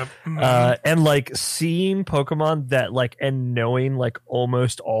life. Yep. And like seeing Pokemon that like and knowing like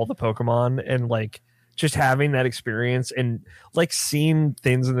almost all the Pokemon and like just having that experience and like seeing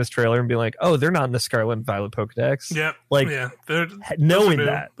things in this trailer and being like, oh, they're not in the Scarlet and Violet Pokedex. Yep. Like, knowing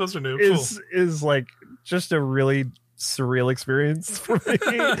that those are new. Is like just a really surreal experience for me.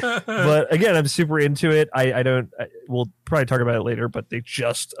 But again, I'm super into it. We'll probably talk about it later, but they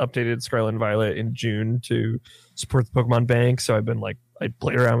just updated Scarlet and Violet in June to support the Pokemon Bank, so I've been like, I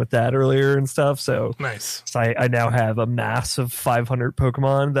played around with that earlier and stuff. So nice. So I now have a mass of 500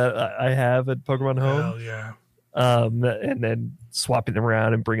 Pokemon that I have at Pokemon Home. Hell yeah. And then swapping them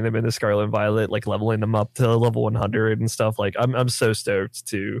around and bringing them into Scarlet and Violet, like leveling them up to level 100 and stuff. Like I'm so stoked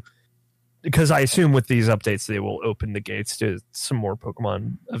to, because I assume with these updates they will open the gates to some more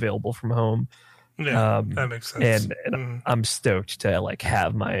Pokemon available from home. Yeah, that makes sense. And I'm stoked to like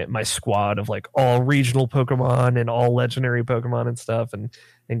have my squad of like all regional Pokemon and all legendary Pokemon and stuff, and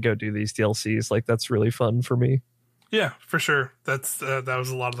go do these DLCs. Like that's really fun for me. Yeah, for sure. That was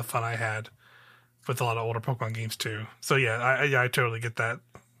a lot of the fun I had with a lot of older Pokemon games too. So yeah, I totally get that.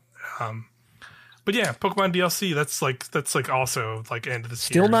 But yeah, Pokemon DLC. That's like also like end of the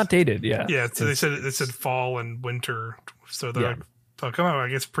still not dated. Yeah, yeah. So they said fall and winter. So they're like, they'll come out, I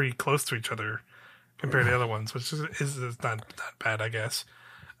guess, pretty close to each other compared to the other ones, which is not bad, I guess.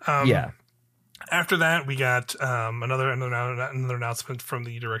 Yeah. After that, we got another announcement from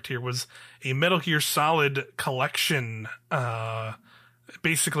the direct here was a Metal Gear Solid collection.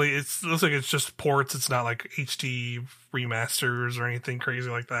 Basically, it looks like it's just ports. It's not like HD remasters or anything crazy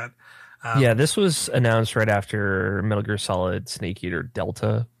like that. Yeah, this was announced right after Metal Gear Solid Snake Eater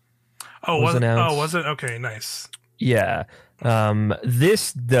Delta. Was announced. Oh, was it? Okay, nice. Yeah.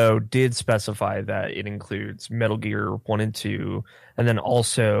 This though did specify that it includes Metal Gear 1 and 2, and then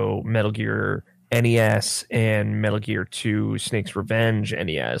also Metal Gear NES and Metal Gear 2 Snake's Revenge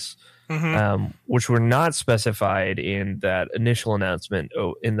NES, which were not specified in that initial announcement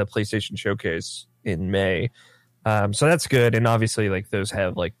in the PlayStation Showcase in May. So that's good, and obviously like those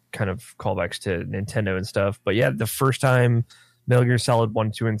have like kind of callbacks to Nintendo and stuff. But yeah, the first time Metal Gear Solid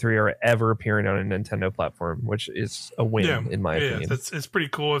 1, 2, and 3 are ever appearing on a Nintendo platform, which is a win in my opinion. It's pretty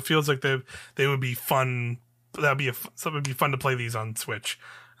cool. It feels like they would be fun. Something would be fun to play these on Switch.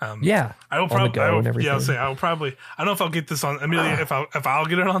 I will probably. I will probably. I don't know if I'll get this on. I mean, if I'll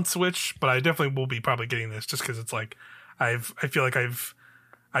get it on Switch, but I definitely will be probably getting this just because it's like I feel like I've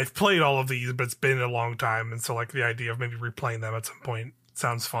played all of these, but it's been a long time, and so like the idea of maybe replaying them at some point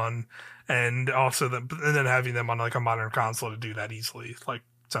sounds fun. And also and then having them on like a modern console to do that easily, like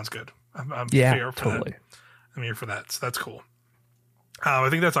sounds good. I'm here for that. I'm here for that. So that's cool. I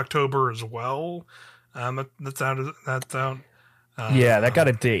think that's October as well. That's out. Yeah, that got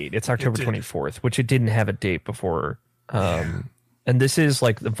a date. It's October 24th, which it didn't have a date before. And this is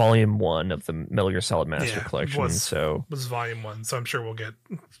like the volume 1 of the Metal Gear Solid Master Collection. Was volume 1, so I'm sure we'll get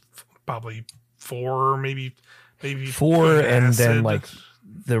probably 4, maybe 4, and then like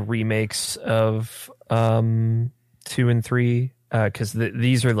the remakes of 2 and 3, because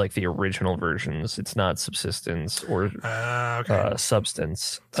these are like the original versions. It's not Subsistence or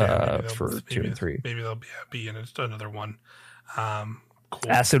Substance for 2 and 3. Maybe they'll be in another one. Cool.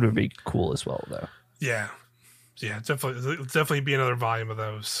 Acid would be cool as well, though. Yeah, definitely be another volume of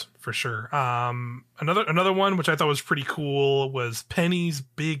those for sure. Another one which I thought was pretty cool was Penny's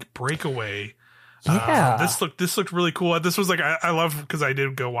Big Breakaway. Yeah, this looked really cool. This was like I love because I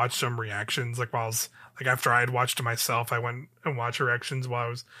did go watch some reactions like while I was like after I had watched it myself. I went and watched reactions while I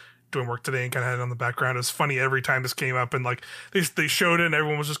was doing work today and kind of had it on the background. It was funny every time this came up and like they showed it and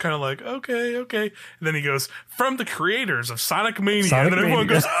everyone was just kind of like okay, and then he goes from the creators of Sonic Mania, and then everyone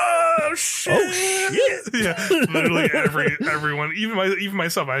goes oh shit, yeah, literally everyone, even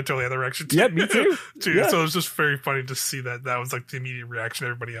myself, I totally had the reaction too. Yeah, me too. Yeah. So it was just very funny to see that was like the immediate reaction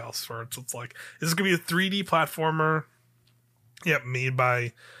of everybody else. For it's like, is this gonna be a 3D platformer? Yep, made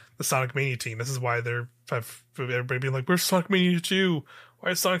by Sonic Mania team. This is why everybody being like, "Where's Sonic Mania 2? Why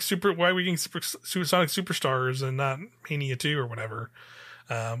are we getting Sonic Superstars and not Mania 2 or whatever?"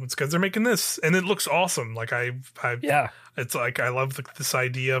 It's because they're making this, and it looks awesome. Like it's like I love this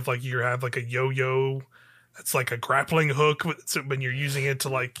idea of like you have like a yo-yo. It's like a grappling hook when you're using it to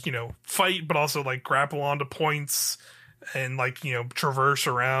like fight, but also like grapple onto points and like traverse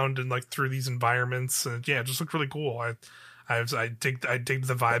around and like through these environments. And yeah, it just looked really cool. I dig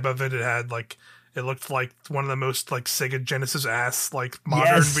the vibe of it. It looked like one of the most like Sega Genesis ass like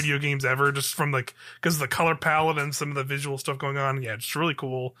modern video games ever, just from like because of the color palette and some of the visual stuff going on. Yeah, just really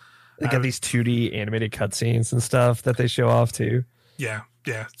cool. They got these 2D animated cutscenes and stuff that they show off too. Yeah,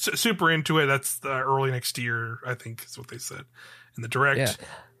 super into it. That's early next year, I think, is what they said in the direct. Yeah.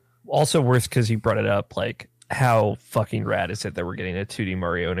 Also worth because you brought it up, like how fucking rad is it that we're getting a 2D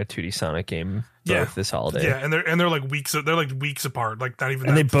Mario and a 2D Sonic game both this holiday? Yeah, and they're like weeks. They're like weeks apart. Like not even.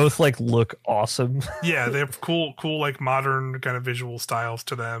 And they both like look awesome. Yeah, they have cool like modern kind of visual styles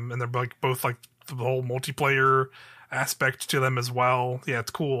to them, and they're like both like the whole multiplayer aspect to them as well. Yeah,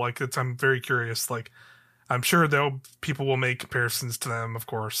 it's cool. Like I'm very curious. Like I'm sure people will make comparisons to them, of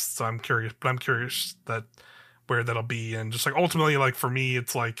course. So I'm curious that where that'll be, and just like ultimately, like for me,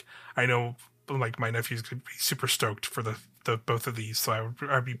 it's like I know like my nephew's gonna be super stoked for the both of these, so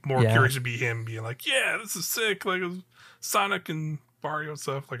I'd be more curious to be him being like, yeah, this is sick, like Sonic and Mario and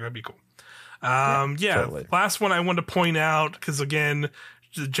stuff. Like that'd be cool. Totally. Last one I wanted to point out because again,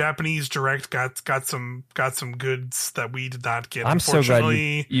 the Japanese direct got some goods that we did not get. I'm so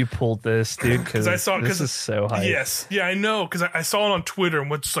glad you pulled this, dude, because this is so hype. Yes, yeah, I know, because I saw it on Twitter and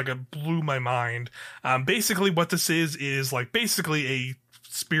what just like it blew my mind. Basically, what this is like basically a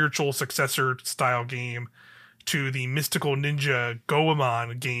spiritual successor style game to the Mystical Ninja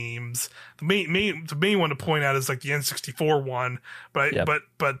Goemon games. The main one to point out is like the N64 one, but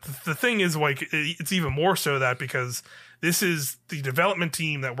the thing is like it's even more so that because this is the development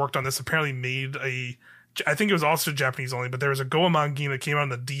team that worked on this apparently made I think it was also Japanese only, but there was a Goemon game that came out on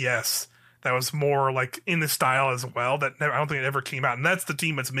the DS that was more like in the style as well that I don't think it ever came out, and that's the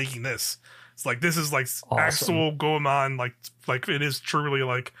team that's making this. It's like this is like awesome. Actual Goemon, like it is truly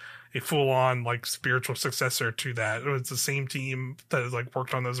like a full-on like spiritual successor to that. It's the same team that has like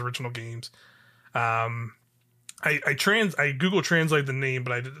worked on those original games. I Google Translate the name,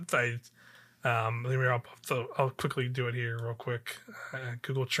 but I'll quickly do it here real quick.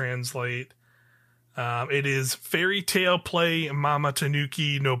 Google Translate. It is Fairy Tale Play Mama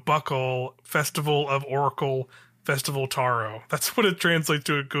Tanuki no Buckle Festival of Oracle Festival Taro. That's what it translates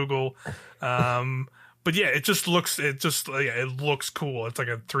to at Google. But yeah, it looks cool. It's like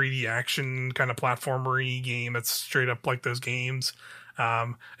a 3D action kind of platformery game. It's straight up like those games.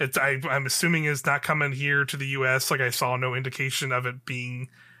 I'm assuming it's not coming here to the US. Like I saw no indication of it being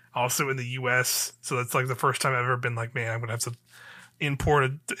also in the US. So that's like the first time I've ever been like, man, I'm gonna have to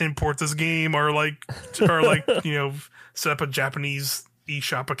import this game or set up a Japanese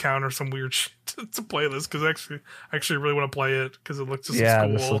eShop account or some weird shit to play this, because I actually really want to play it because it looks cool.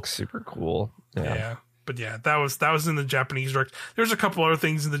 This looks super cool. Yeah. But yeah, that was in the Japanese direct. There's a couple other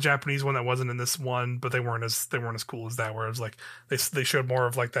things in the Japanese one that wasn't in this one, but they weren't as cool as that. Where it was like they showed more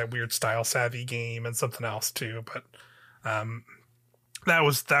of like that weird style savvy game and something else too. But that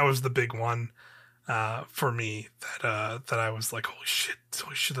was the big one for me that I was like, holy shit,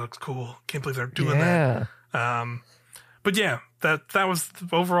 that looks cool. Can't believe they're doing that. But yeah, that was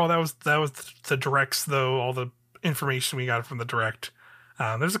overall that was the directs though. All the information we got from the direct.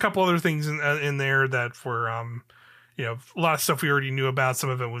 There's a couple other things in there that were, a lot of stuff we already knew about.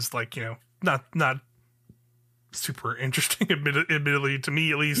 Some of it was like, not super interesting, admittedly to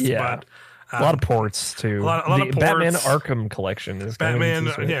me at least. Yeah. But a lot of ports too. A lot of ports. Batman Arkham collection is Batman.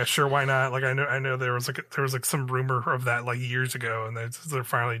 Yeah, sure, why not? Like I know there was some rumor of that like years ago, and they're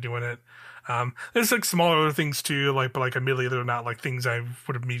finally doing it. There's like smaller other things too, but admittedly they're not like things I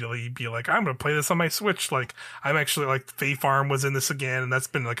would immediately be like, I'm gonna play this on my Switch. Like I'm actually like Fae Farm was in this again, and that's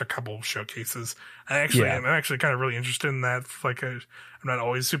been like a couple showcases. I'm actually kind of really interested in that. Like I'm not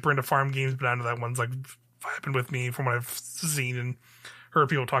always super into farm games, but I know that one's like vibing with me from what I've seen and heard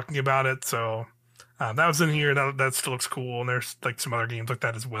people talking about it. So that was in here. That still looks cool, and there's like some other games like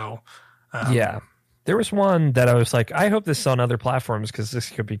that as well. There was one that I was like, I hope this is on other platforms because this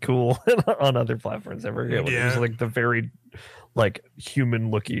could be cool on other platforms ever. It was like the very like human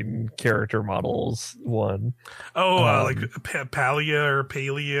looking character models one. Like Palia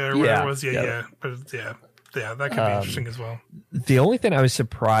or whatever it was. But that could be interesting as well. The only thing I was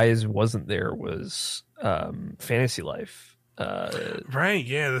surprised wasn't there was Fantasy Life. Right,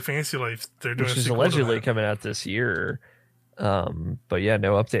 yeah, the Fantasy Life they're doing, which is allegedly coming out this year. But yeah,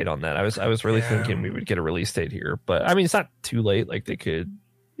 no update on that. I was really thinking we would get a release date here, but I mean, it's not too late. Like they could,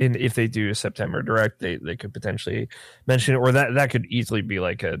 if they do a September direct, they could potentially mention it, or that could easily be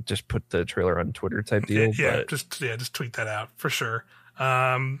like a just put the trailer on Twitter type deal. Yeah, just tweet that out for sure.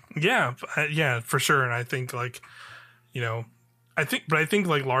 Yeah, for sure. And I think like, you know, I think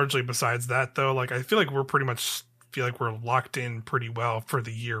like largely besides that though, like I feel like we're pretty much feel like we're locked in pretty well for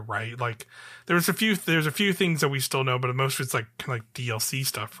the year, right? Like there's a few things that we still know, but most of it's like kind of like DLC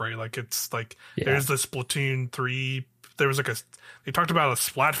stuff, right? Like it's like there's the Splatoon 3. There was like they talked about a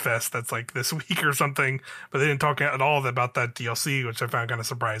Splatfest that's like this week or something, but they didn't talk at all about that DLC, which I found kind of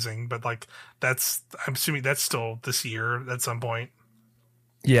surprising. But like I'm assuming that's still this year at some point.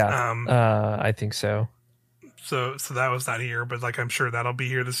 Yeah, I think so. So that was not here, but like I'm sure that'll be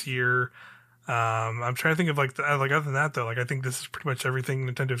here this year. I'm trying to think of like other than that though, like I think this is pretty much everything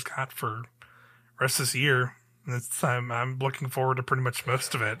Nintendo's got for rest of this year. And I'm looking forward to pretty much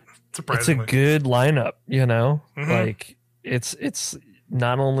most of it. Surprisingly, it's a good lineup, you know. Like it's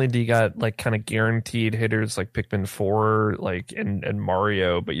not only do you got like kind of guaranteed hitters like Pikmin 4, like and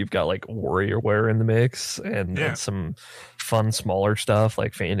Mario, but you've got like WarioWare in the mix and some fun smaller stuff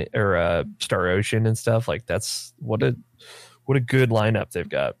like Star Ocean and stuff. Like that's what a good lineup they've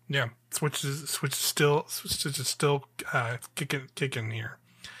got. Yeah. Switch is still kicking here,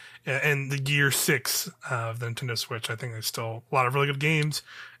 and the year 6 of the Nintendo Switch. I think there's still a lot of really good games,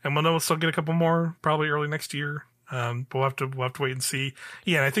 and we'll still get a couple more probably early next year. But we'll have to wait and see.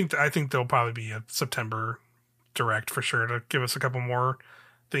 Yeah, and I think there'll probably be a September direct for sure to give us a couple more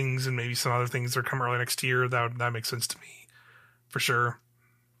things and maybe some other things that come early next year. That makes sense to me for sure.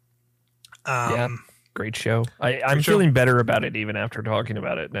 Yeah. Great show. I'm feeling better about it even after talking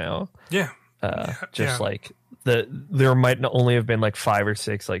about it now. Yeah. Like there might not only have been like 5 or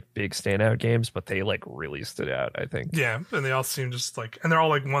 6 like big standout games, but they like really stood out, I think. Yeah, and they all seem just like, and they're all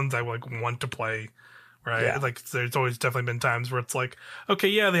like ones I like want to play, right? Yeah. Like there's always definitely been times where it's like, okay,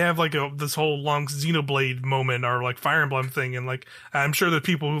 yeah, they have like this whole long Xenoblade moment or like Fire Emblem thing, and like I'm sure there's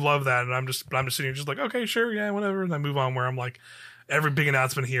people who love that, and I'm just sitting here just like, okay, sure, yeah, whatever, and I move on. Where I'm like, every big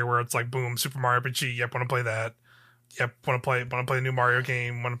announcement here where it's like, boom, Super Mario RPG, yep, want to play that. Yep, want to play a new Mario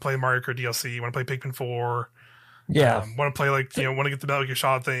game, want to play Mario Kart DLC, want to play Pikmin 4. Yeah. Want to play like, want to get the Metal Gear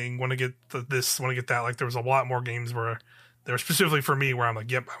Solid thing, want to get this, want to get that. Like there was a lot more games where they were specifically for me where I'm like,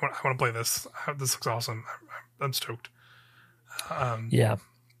 yep, I want to play this. This looks awesome. I'm stoked. Yeah.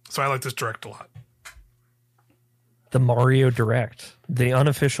 So I like this Direct a lot. The Mario Direct, the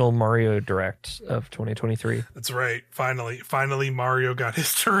unofficial Mario Direct of 2023. That's right. Finally, Mario got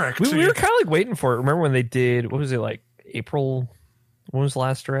his Direct. We were kind of like waiting for it. Remember when they did? What was it like? April? When was the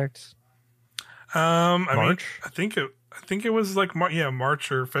last Direct? March. I think it was like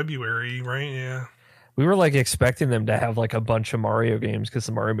March or February, right? Yeah. We were like expecting them to have like a bunch of Mario games because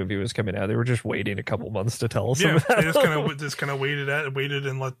the Mario movie was coming out. They were just waiting a couple months to tell us. Yeah, they just kind of waited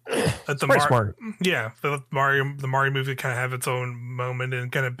and let the smart. Yeah, the Mario movie kind of have its own moment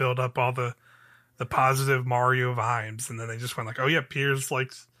and kind of build up all the positive Mario vibes, and then they just went like, oh yeah, here's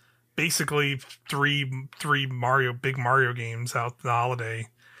like basically three big Mario games out in the holiday,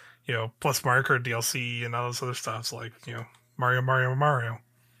 plus Mario Kart DLC and all this other stuff. So like, Mario.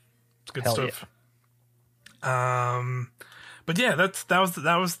 It's good stuff. Yeah. But yeah, that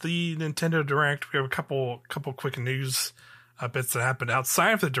was the Nintendo Direct. We have a couple quick news bits that happened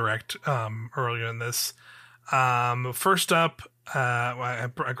outside of the Direct earlier in this. First up, I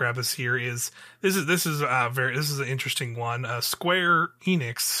grabbed this here this is an interesting one. Square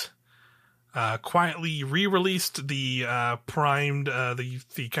Enix quietly re-released the primed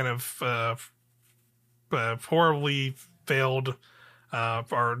the kind of horribly failed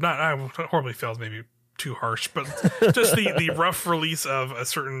or not horribly failed, maybe too harsh, but just the rough release of a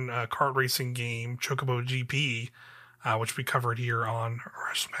certain kart racing game, Chocobo GP, which we covered here on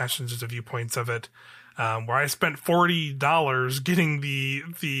Passions the Viewpoints of it, where I spent $40 getting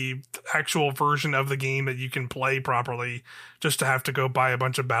the actual version of the game that you can play properly, just to have to go buy a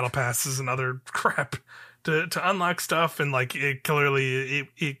bunch of battle passes and other crap to unlock stuff, and like it clearly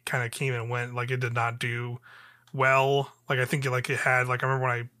it kind of came and went. Like it did not do well. Like I think it had I remember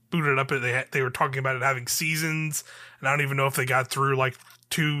when I booted it up, they were talking about it having seasons, and I don't even know if they got through like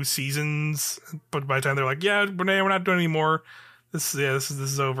 2 seasons. But by the time they're like, yeah, we're not doing any more. This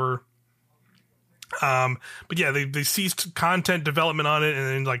is over. But yeah, they ceased content development on it, and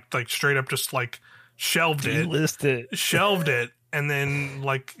then like straight up just like shelved it, and then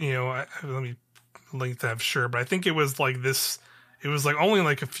let me link that, sure. But I think it was like this. It was like only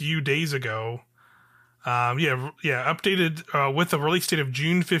like a few days ago. Updated with a release date of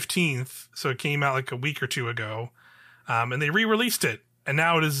June 15th, so it came out like a week or two ago. and they re-released it, and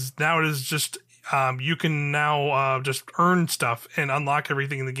now it is just you can now just earn stuff and unlock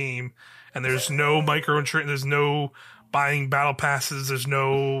everything in the game, and there's no there's no buying battle passes, there's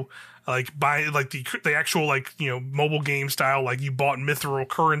no buy the actual mobile game style, like you bought mithril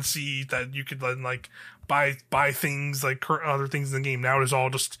currency that you could then buy things like other things in the game. Now it is all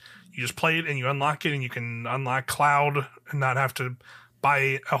just you just play it and you unlock it, and you can unlock Cloud and not have to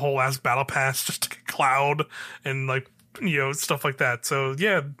buy a whole ass battle pass just to get Cloud and stuff like that. So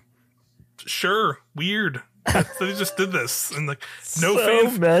yeah, sure, weird. They just did this, and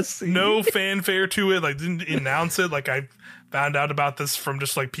no fanfare to it. Didn't announce it. I found out about this from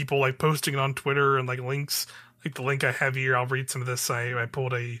just people posting it on Twitter and links. The link I have here, I'll read some of this. I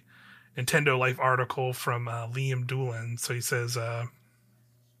pulled a Nintendo Life article from Liam Doolin. So he says,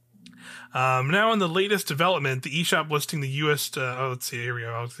 now in the latest development, the eShop listing the U.S. Let's see, here we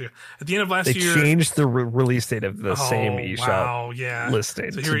go. At the end of last year, they changed the release date of the same eShop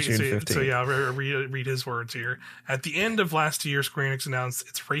listing to June 15th. So yeah, I'll read his words here. At the end of last year, Square Enix announced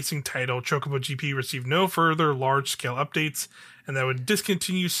its racing title, Chocobo GP, received no further large-scale updates, and that would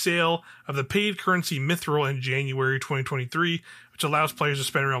discontinue sale of the paid currency Mithril in January 2023, which allows players to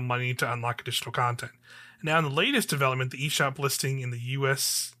spend real money to unlock additional content. And now in the latest development, the eShop listing in the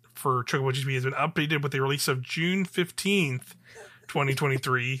U.S. for Chocobo GP has been updated with the release of June 15th,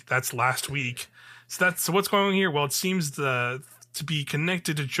 2023. That's last week. So what's going on here? Well, it seems to be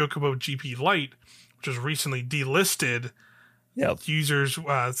connected to Chocobo GP Lite, which was recently delisted. Yep. Users,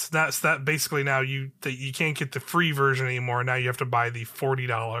 so that basically now you can't get the free version anymore. Now you have to buy the $40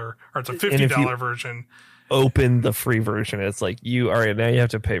 or it's a $50 version. Open the free version, it's all right, now you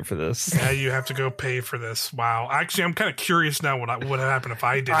have to pay for this. Now you have to go pay for this. Wow. Actually, I'm kind of curious now what would happen if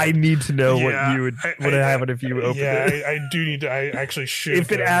I did. I need to know what would happen if you opened it. Yeah, I do need to. I actually should.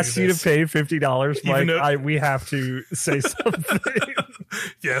 If it asks you to pay $50, Mike, we have to say something.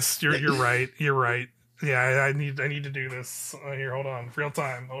 Yes, you're right. You're right. Yeah, I need to do this. Here, hold on. Real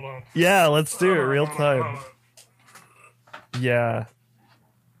time. Hold on. Yeah, let's do it real time. Yeah.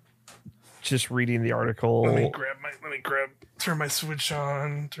 Just reading the article. Let me turn my Switch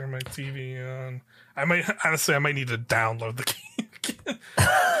on, turn my TV on. I might need to download the game.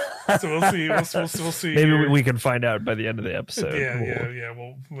 So we'll see. Maybe we can find out by the end of the episode. Yeah.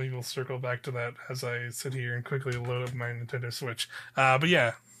 Maybe we'll circle back to that as I sit here and quickly load up my Nintendo Switch. But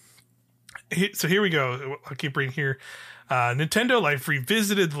yeah. So here we go. I'll keep reading here. Nintendo Life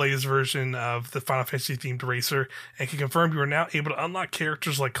revisited the latest version of the Final Fantasy themed racer and can confirm you are now able to unlock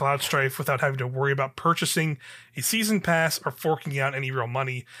characters like Cloud Strife without having to worry about purchasing a season pass or forking out any real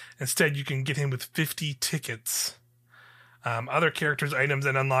money. Instead, you can get him with 50 tickets. Other characters, items,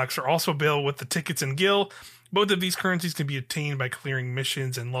 and unlocks are also available with the tickets in Gil. Both of these currencies can be obtained by clearing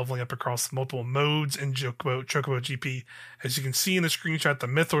missions and leveling up across multiple modes in Chocobo GP. As you can see in the screenshot, the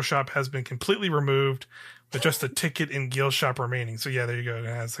Mithril shop has been completely removed, with just the ticket and Gil shop remaining. So yeah, there you go. It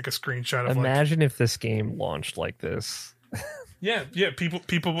has a screenshot of Imagine if this game launched like this. Yeah. People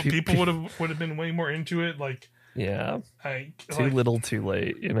would have been way more into it. Too little, too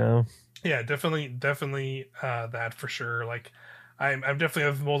late. Yeah, definitely that for sure. I definitely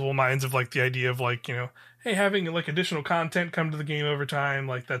have multiple minds of the idea of hey, having additional content come to the game over time.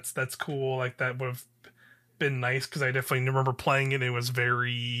 That's cool. That would have been nice because I definitely remember playing it. It was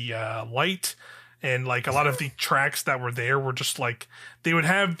very light. And a lot of the tracks that were there were just they would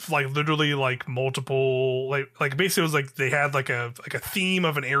have literally multiple basically it was they had a theme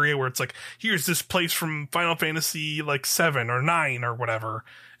of an area where it's here's this place from Final Fantasy 7 or 9 or whatever,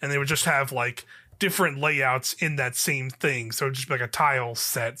 and they would just have different layouts in that same thing. So it'd just be a tile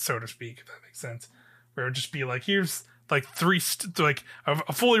set, so to speak, if that makes sense. Where it would just be here's three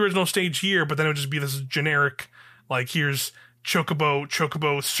a fully original stage here, but then it would just be this generic here's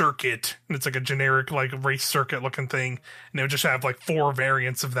Chocobo circuit, and it's a generic race circuit looking thing, and it would just have 4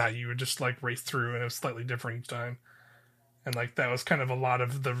 variants of that you would just race through, and it was slightly different each time, and that was kind of a lot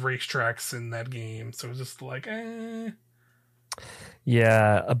of the racetracks in that game. So it was just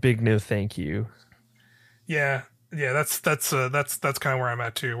yeah, a big no thank you. Yeah, that's kind of where I'm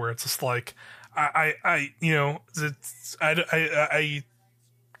at too, where it's just I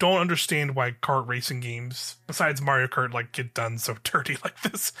don't understand why kart racing games besides Mario Kart get done so dirty like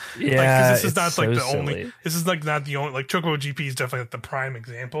this. Yeah, this is not so the silly. only. This is not the only. Chocobo GP is definitely the prime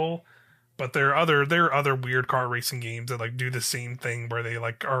example, but there are other weird kart racing games that do the same thing where they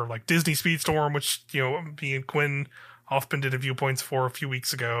are Disney Speedstorm, which me and Quinn Hoffman did a viewpoints for a few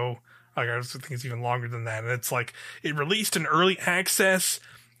weeks ago. I think it's even longer than that, and it's it released in early access,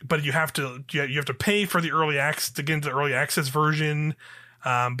 but you have to pay for the early access to get into the early access version.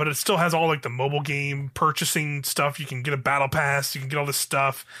 But it still has all like the mobile game purchasing stuff. You can get a battle pass, you can get all this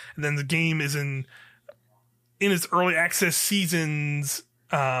stuff, and then the game is in its early access seasons.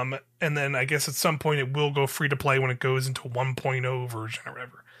 And then I guess at some point it will go free to play when it goes into 1.0 version or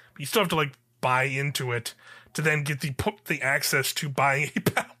whatever. But you still have to like buy into it to then get the access to buying a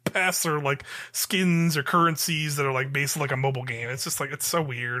battle pass or like skins or currencies that are like basically like a mobile game. It's just like, it's so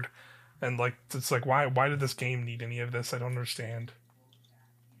weird. And like, it's like, why did this game need any of this? I don't understand.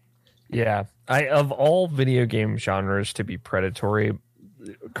 Yeah. Of all video game genres to be predatory,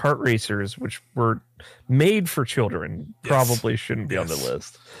 kart racers, which were made for children, probably shouldn't be on the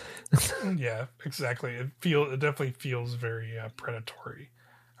list. Yeah, exactly. It definitely feels very predatory.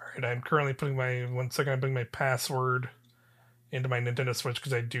 All right, I'm currently putting I'm putting my password into my Nintendo Switch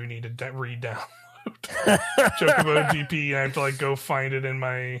because I do need to re-download Chocobo GP, and I have to like go find it in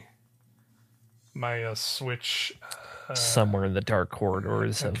my Switch. Somewhere in the dark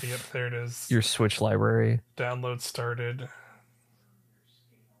corridors of yep, there it is. Your Switch library. Download started.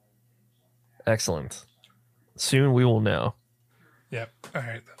 Excellent. Soon we will know. Yep. All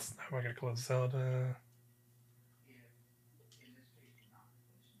right. Now we're gonna close Zelda.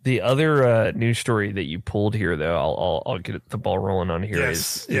 The other news story that you pulled here, though, I'll get the ball rolling on here.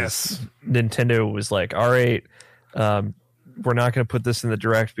 Yes. Is Nintendo was like, all right, we're not going to put this in the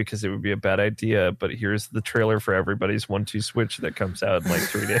direct because it would be a bad idea, but here's the trailer for everybody's 1-2 Switch that comes out in like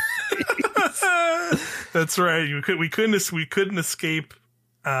 3 days. That's right. We couldn't escape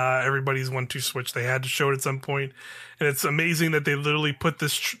everybody's 1-2 Switch. They had to show it at some point, and it's amazing that they literally put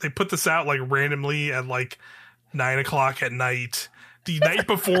this out like randomly at like 9:00 at night. The night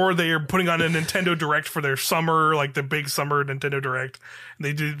before they are putting on a Nintendo Direct for their summer, like the big summer Nintendo Direct.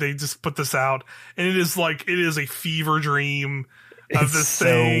 They just put this out, and it is a fever dream of this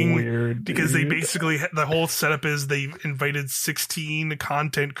thing. Weird, because they basically, the whole setup is they've invited 16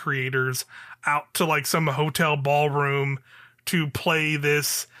 content creators out to like some hotel ballroom to play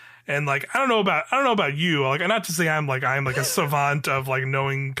this. And like, I don't know about you. Like, not to say I'm like a savant of like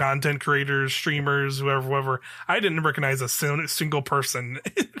knowing content creators, streamers, whoever. I didn't recognize a single person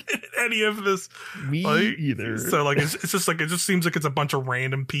in any of this. Me either. So like, it's just like, it just seems like it's a bunch of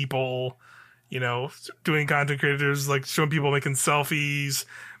random people, doing content creators, like showing people making selfies.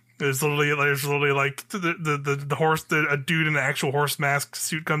 There's literally like the horse, a dude in an actual horse mask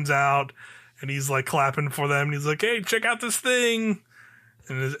suit comes out, and he's like clapping for them. And he's like, "Hey, check out this thing."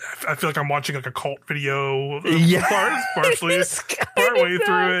 And I feel like I'm watching like a cult video, partway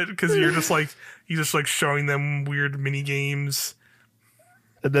through it, because he's just like showing them weird mini games,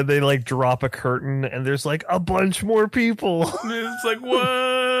 and then they like drop a curtain, and there's like a bunch more people. And it's like,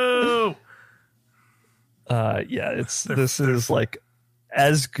 whoa. This is like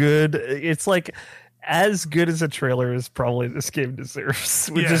as good. It's like as good as a trailer as probably this game deserves,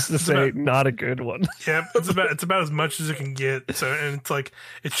 which is to say, not a good one. Yep, it's about as much as it can get. So, and it's like,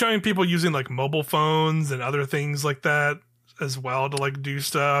 it's showing people using like mobile phones and other things like that as well to like do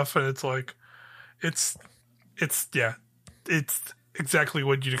stuff, and it's like, it's exactly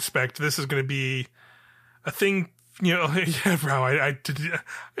what you'd expect. This is going to be a thing. Yeah, bro.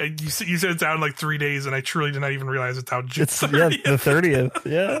 You said it's out in like 3 days, and I truly did not even realize it's out. It's the 30th.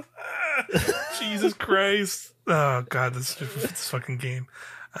 Yeah. Jesus Christ. Oh God, this fucking game.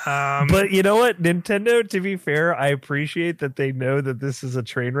 But you know what, Nintendo, to be fair, I appreciate that they know that this is a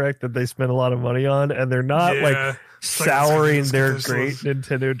train wreck that they spent a lot of money on, and they're not like souring their great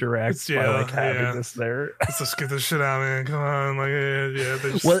Nintendo Direct by like having this there. Let's just get this shit out, man. Come on.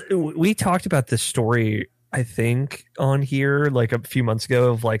 Like, well, we talked about this story, I think, on here like a few months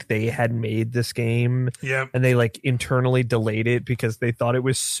ago, of like they had made this game, and they like internally delayed it because they thought it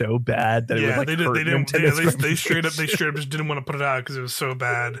was so bad that it would like they straight up just didn't want to put it out because it was so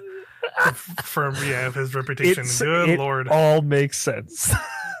bad for his reputation. Good Lord, all makes sense.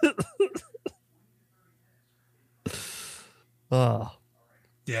 Oh,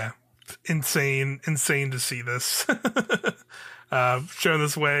 yeah, insane to see this. Shown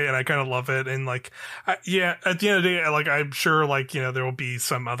this way, and I kind of love it. And like, at the end of the day, like, I'm sure like, there will be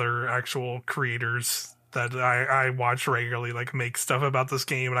some other actual creators that I watch regularly, like make stuff about this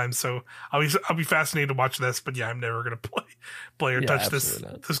game. And I'll be fascinated to watch this, but I'm never going to play or touch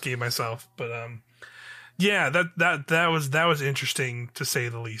this game myself. But, that was interesting to say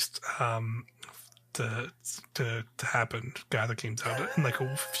the least. To happen. God, the game's out in like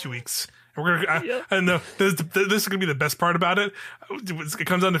a few weeks And we're gonna. I know this is gonna be the best part about it. It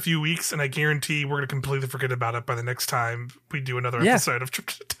comes out in a few weeks, and I guarantee we're gonna completely forget about it by the next time we do another episode of Trip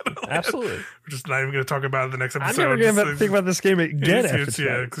to Nintendoland. Absolutely. We're just not even gonna talk about it the next episode. I'm never gonna think about this game again.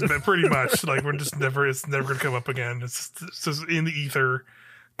 Yeah, pretty much. Like we're just never. It's never gonna come up again. It's just in the ether.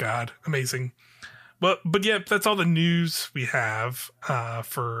 God, amazing. But yeah, that's all the news we have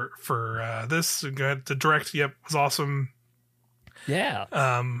for this. The direct, was awesome. Yeah.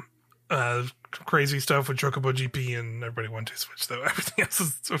 Crazy stuff with Chocobo GP and everybody wanted to switch though. Everything else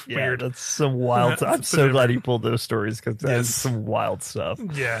is so weird. That's some wild. I'm so glad you pulled those stories because that's some wild stuff.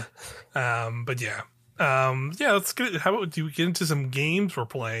 Yeah. But yeah. Let's get. How about do we get into some games we're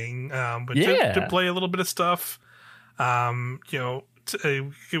playing? But to play a little bit of stuff. We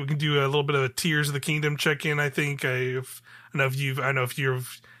can do a little bit of a Tears of the Kingdom check in. I think I know if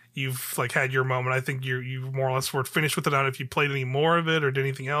you've like had your moment. I think you more or less were finished with it. I don't know if you played any more of it or did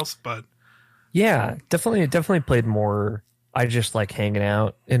anything else, but yeah, definitely played more. I just like hanging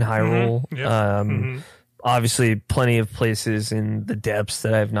out in Hyrule. Obviously plenty of places in the depths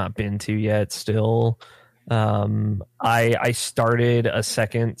that I've not been to yet still. I started a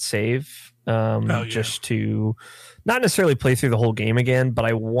second save just to not necessarily play through the whole game again, but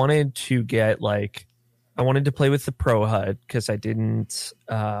I wanted to play with the Pro HUD because I didn't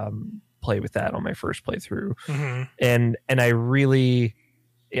play with that on my first playthrough. And I really,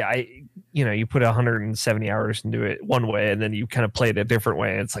 you put 170 hours into it one way and then you kind of play it a different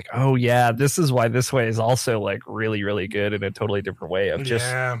way. And it's like, oh yeah, this is why this way is also like really, really good in a totally different way of just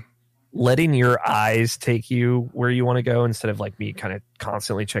letting your eyes take you where you want to go instead of like me kind of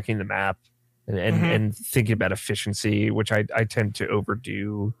constantly checking the map and thinking about efficiency, which I tend to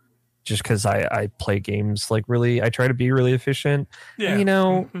overdo just because I play games like really, I try to be really efficient. Yeah.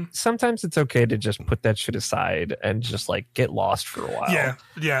 And, sometimes it's okay to just put that shit aside and just like get lost for a while. Yeah.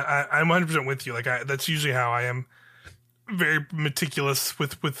 I'm 100% with you. Like that's usually how I am. Very meticulous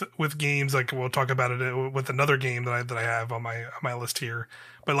with games. Like we'll talk about it with another game that I have on my list here.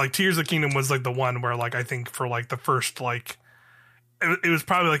 But like Tears of the Kingdom was like the one where like I think for like the first like it was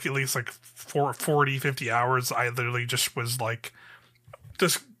probably like at least like 40, 50 hours. I literally just was like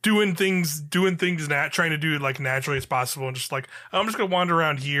just doing things trying to do it like naturally as possible, and just like, oh, I'm just gonna wander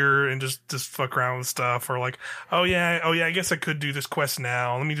around here and just fuck around with stuff, or like, oh yeah, I guess I could do this quest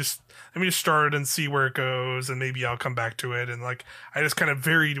now. Let me just start and see where it goes, and maybe I'll come back to it. And like, I just kind of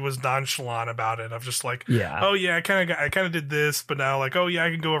was nonchalant about it. Of just like, oh yeah, I kind of did this, but now like, oh yeah, I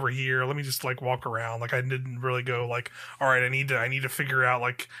can go over here. Let me just like walk around. Like I didn't really go like, all right, I need to figure out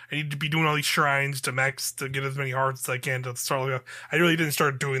like I need to be doing all these shrines to get as many hearts as I can to start. Like, I really didn't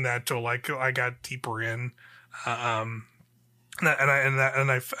start doing that till like I got deeper in, and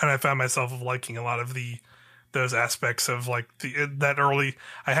I found myself liking a lot of those aspects of like that early.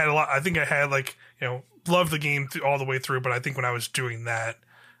 I had a lot. I think I had like loved the game all the way through, but I think when I was doing that,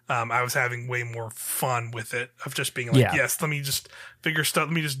 I was having way more fun with it of just being like, yes, let me just figure stuff.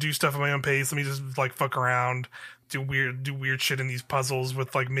 Let me just do stuff at my own pace. Let me just like fuck around, do weird shit in these puzzles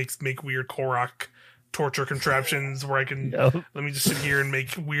with like make weird Korok torture contraptions where I can let me just sit here and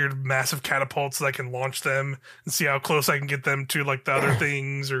make weird massive catapults that I can launch them and see how close I can get them to like the other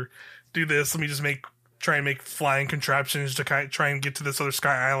things, or do this. Let me just try and make flying contraptions to try and get to this other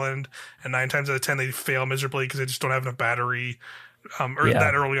sky island, and 9 times out of 10 they fail miserably because they just don't have enough battery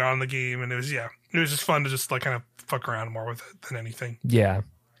that early on in the game. And it was just fun to just like kind of fuck around more with it than anything.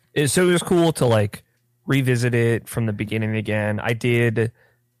 So it was cool to like revisit it from the beginning again. I did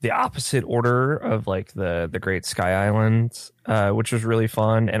the opposite order of like the Great Sky Islands, which was really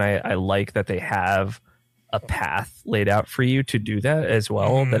fun, and I like that they have a path laid out for you to do that as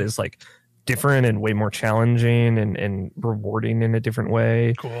well. That is like different and way more challenging and rewarding in a different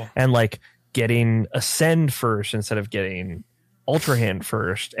way. Cool. And like getting Ascend first instead of getting Ultra Hand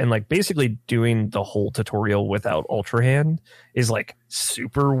first, and like basically doing the whole tutorial without Ultra Hand is like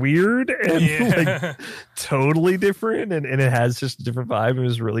super weird and like totally different, and it has just a different vibe. It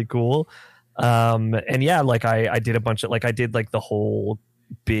was really cool. And yeah, like I did a bunch of like I did like the whole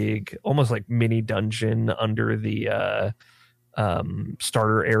big almost like mini dungeon under the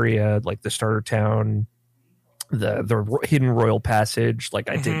starter area, like the starter town, the hidden royal passage. Like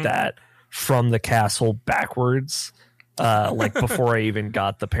I did that from the castle backwards, like before I even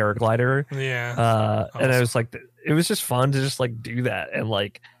got the paraglider. Awesome. And I was like, it was just fun to just like do that and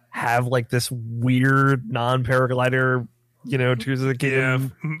like have like this weird non-paraglider, Tears of the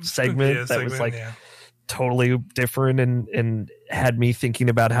Kingdom segment that was like totally different and had me thinking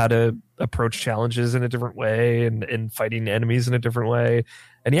about how to approach challenges in a different way and fighting enemies in a different way.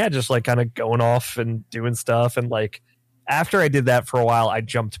 And just like kind of going off and doing stuff and like after I did that for a while, I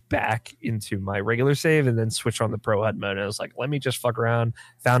jumped back into my regular save and then switched on the Pro HUD mode. And I was like, let me just fuck around.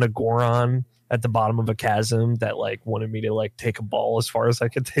 Found a Goron at the bottom of a chasm that like wanted me to like take a ball as far as I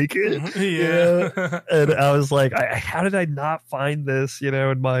could take it. And I was like, how did I not find this,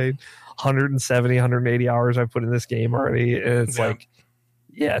 in my 170, 180 hours I put in this game already? And it's like,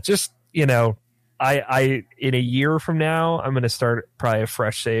 just, I in a year from now, I'm going to start probably a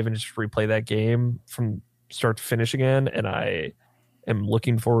fresh save and just replay that game from start to finish again. And I am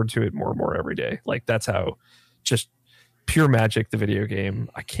looking forward to it more and more every day. Like that's how just pure magic, the video game.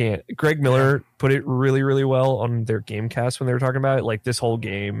 I can't. Greg Miller put it really, really well on their Gamecast when they were talking about it. Like this whole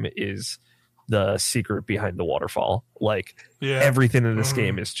game is the secret behind the waterfall. Like everything in this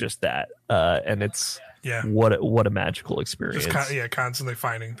game is just that. And it's what a magical experience. Just constantly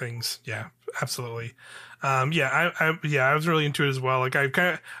finding things. Yeah, absolutely. I was really into it as well. Like I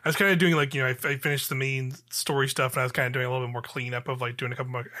was kind of doing like, I finished the main story stuff and I was kind of doing a little bit more cleanup of like doing a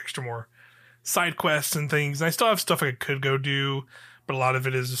couple more extra more side quests and things. And I still have stuff I could go do, but a lot of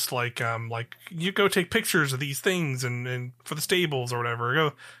it is just like you go take pictures of these things and for the stables or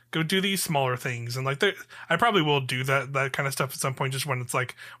whatever. Go do these smaller things. And like I probably will do that kind of stuff at some point, just when it's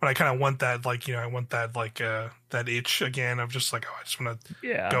like when I kind of want that, like, I want that like that itch again of just like, I just want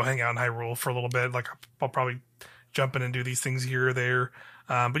to go hang out in Hyrule for a little bit. Like I'll probably jump in and do these things here or there.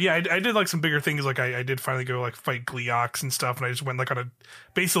 But yeah, I did like some bigger things. Like I did finally go like fight Gleeoks and stuff, and I just went like on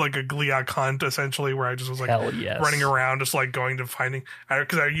basically like a Gleeok hunt essentially, where I just was like running around, just like going to finding.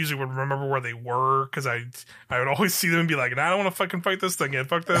 Because I usually would remember where they were, because I would always see them and be like, "I don't want to fucking fight this thing yet.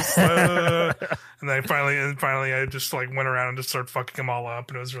 Fuck this." And then finally, I just like went around and just started fucking them all up,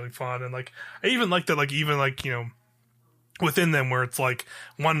 and it was really fun. And like I even liked that, like even like within them, where it's like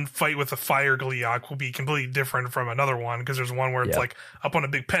one fight with a fire Gleeok will be completely different from another one, because there's one where it's like up on a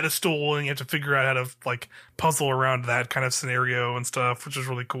big pedestal and you have to figure out how to like puzzle around that kind of scenario and stuff, which is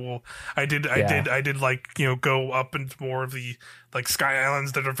really cool. I did like go up into more of the like sky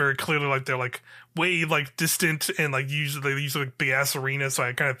islands that are very clearly like they're like way like distant, and like usually they use like big ass arenas, so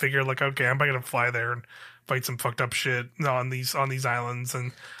I kind of figured like, okay, I'm probably gonna fly there and fight some fucked up shit on these islands.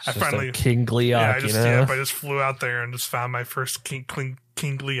 And I finally like King Gleeok, I just flew out there and just found my first King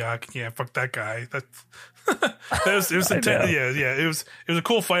Gleeok. Yeah, fuck that guy. It was intense. It was a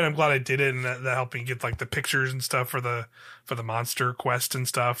cool fight. I'm glad I did it, and that helped me get like the pictures and stuff for the monster quest and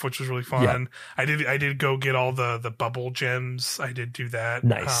stuff, which was really fun. I did go get all the bubble gems. I did do that.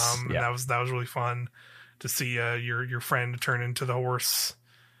 Nice. And that was really fun to see your friend turn into the horse.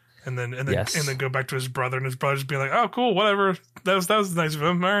 And then go back to his brother, and his brother's being like, "Oh, cool, whatever. That was nice of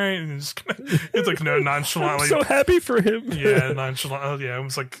him. All right." And it's like nonchalantly. I'm so happy for him. Nonchalant. Yeah, it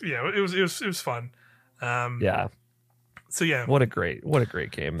was like it was fun. So yeah, what a great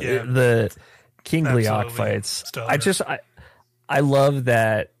game. Yeah. The King Gleeok fights. Stellar. I love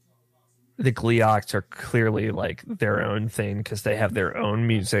that the Gleeoks are clearly like their own thing, because they have their own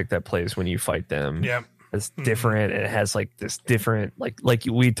music that plays when you fight them. Yeah. It's different, and it has like this different like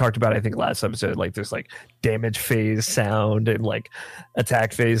we talked about, I think last episode, like there's like damage phase sound and like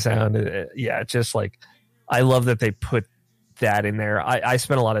attack phase sound. Just like I love that they put that in there. I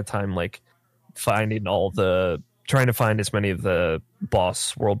spent a lot of time like trying to find as many of the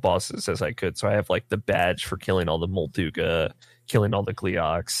world bosses as I could. So I have like the badge for killing all the Molduga, killing all the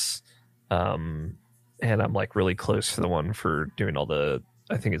Gleeoks, and I'm like really close to the one for doing all the,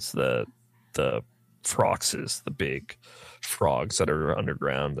 I think it's the Froxes, the big frogs that are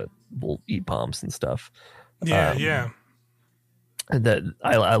underground that will eat bombs and stuff. That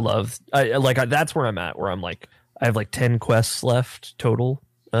I love. That's where I'm at, where I'm like, I have like 10 quests left total,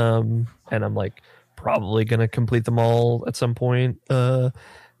 and I'm like probably gonna complete them all at some point. And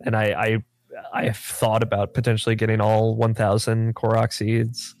I have thought about potentially getting all 1,000 Korok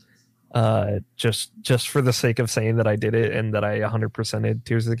seeds, just for the sake of saying that I did it and that I 100%ed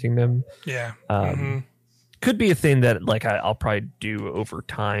Tears of the Kingdom. Could be a thing that like I'll probably do over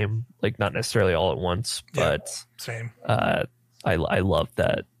time, like not necessarily all at once, but same. I love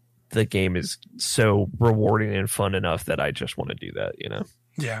that the game is so rewarding and fun enough that I just want to do that,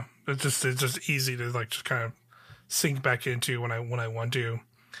 Yeah, it's just easy to like just kind of sink back into when I want to.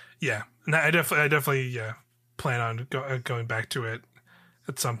 Yeah, and I definitely plan on going back to it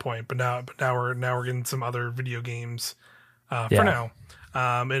at some point. But now we're getting some other video games for now.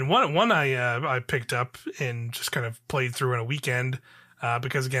 And one I picked up and just kind of played through in a weekend,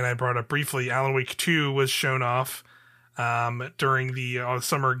 because again, I brought up briefly, Alan Wake 2 was shown off during the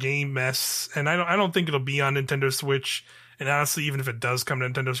summer game mess, and I don't think it'll be on Nintendo Switch. And honestly, even if it does come to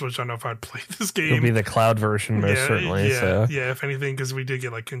Nintendo Switch, I don't know if I'd play this game. It'll be the cloud version, most certainly. Yeah, if anything, because we did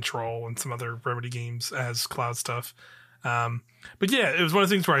get like Control and some other Remedy games as cloud stuff. But yeah, it was one of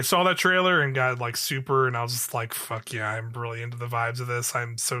the things where I saw that trailer and got like super, and I was just like, fuck yeah, I'm really into the vibes of this.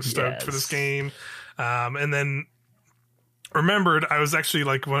 I'm so stoked for this game. And then remembered I was actually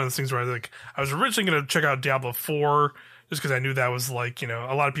like one of those things where I was originally going to check out Diablo 4 just because I knew that was like, a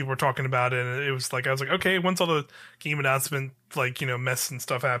lot of people were talking about it, and it was like, I was like, okay, once all the game announcement, like, mess and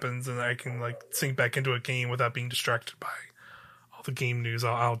stuff happens and I can like sink back into a game without being distracted by all the game news,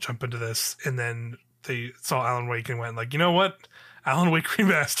 I'll jump into this. And then they saw Alan Wake and went like, you know what? Alan Wake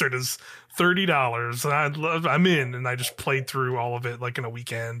Remastered is $30 and I'm in, and I just played through all of it like in a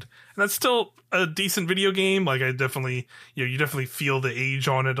weekend, and that's still a decent video game. Like I definitely, you definitely feel the age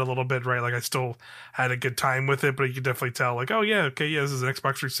on it a little bit, right? Like I still had a good time with it, but you could definitely tell like, oh yeah, okay, yeah, this is an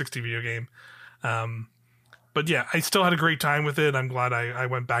Xbox 360 video game. But yeah, I still had a great time with it. I'm glad I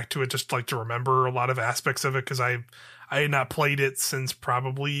went back to it just like to remember a lot of aspects of it, because I had not played it since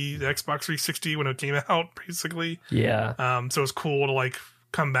probably the Xbox 360 when it came out, basically. Yeah. So it was cool to like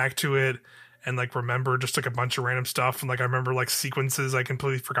come back to it and like remember just like a bunch of random stuff. And like I remember like sequences I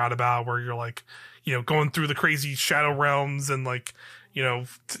completely forgot about where you're like, going through the crazy shadow realms and like,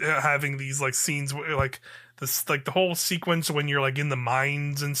 having these like scenes where, like this, like the whole sequence when you're like in the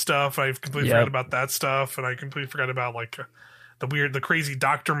mines and stuff. I've completely forgot about that stuff, and I completely forgot about like the crazy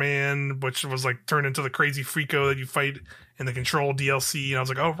Doctor Man, which was like turned into the crazy Freako that you fight in the Control DLC. And I was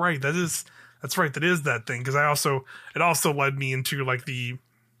like, oh right, that's right, that is that thing. Because it also led me into like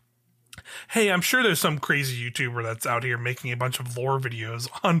hey, I'm sure there's some crazy YouTuber that's out here making a bunch of lore videos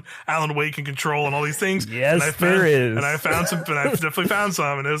on Alan Wake and Control and all these things. Yes, there is. And I found some, and I've definitely found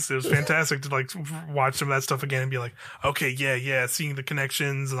some, and it was fantastic to like watch some of that stuff again and be like, okay, yeah, seeing the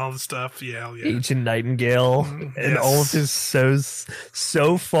connections and all the stuff. Yeah. Ancient Nightingale and all of his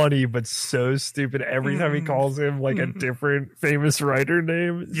so funny, but so stupid. Every time he calls him like a different famous writer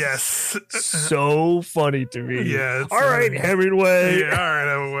name. Yes. So funny to me. Yeah. All right, Hemingway. Yeah, all right,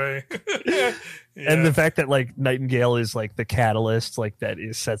 Hemingway. Yeah. And the fact that like Nightingale is like the catalyst, like that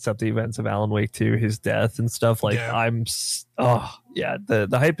sets up the events of Alan Wake 2, his death and stuff. Like the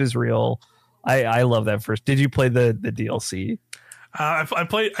hype is real. I love that first. Did you play the DLC? I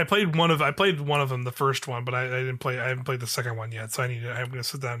played one of them, the first one, but I haven't played the second one yet. So I'm going to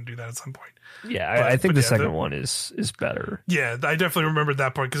sit down and do that at some point. Yeah, I think the second one is better. Yeah, I definitely remembered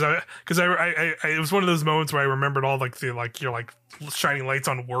that part because it was one of those moments where I remembered all like the like you're like shining lights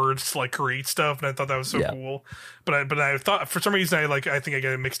on words to like create stuff, and I thought that was so cool. But I thought for some reason I think I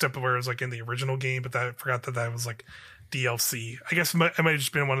got it mixed up where it was like in the original game, but I forgot that was like DLC. I guess it might have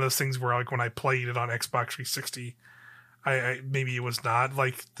just been one of those things where like when I played it on Xbox 360. I maybe it was not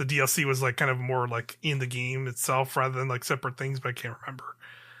like the DLC was like kind of more like in the game itself rather than like separate things, but I can't remember.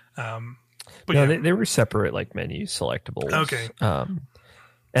 But no, they were separate like menu selectables. Okay.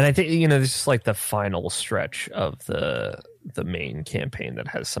 And I think this is like the final stretch of the main campaign that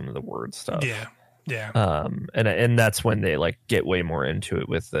has some of the word stuff. Yeah. And that's when they like get way more into it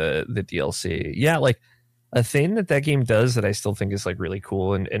with the DLC. Yeah, like a thing that game does that I still think is like really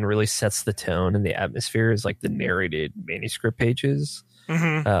cool and really sets the tone and the atmosphere is like the narrated manuscript pages.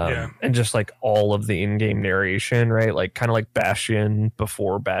 And just like all of the in-game narration, right? Like kind of like Bastion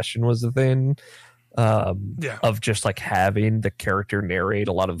before Bastion was a thing. Of just like having the character narrate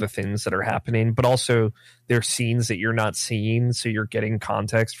a lot of the things that are happening, but also there's scenes that you're not seeing, so you're getting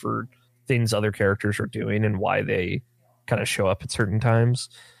context for things other characters are doing and why they kind of show up at certain times.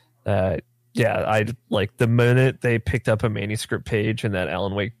 I like the minute they picked up a manuscript page in that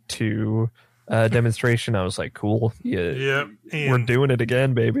Alan Wake 2 demonstration, I was like, cool. Yeah. We're doing it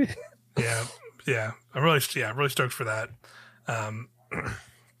again, baby. Yeah. I'm really stoked for that.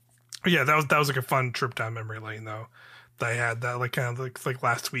 Yeah, that was like a fun trip down memory lane though. I had that like kind of like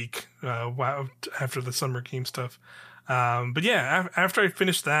last week, after the summer game stuff. But yeah, after I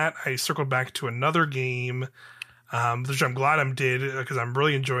finished that, I circled back to another game, which I'm glad I did because I'm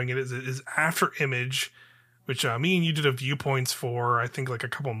really enjoying it. Is After Image, which me and you did a viewpoints for I think like a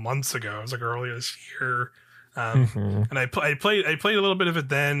couple months ago. It was like earlier this year, and I played a little bit of it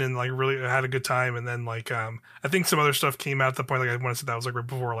then, and like really had a good time. And then like I think some other stuff came out at the point. Like I want to say that was like right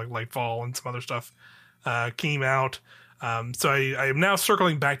before like Lightfall and some other stuff came out. So I am now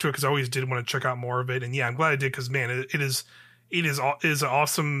circling back to it because I always did want to check out more of it. And yeah, I'm glad I did because man, it is an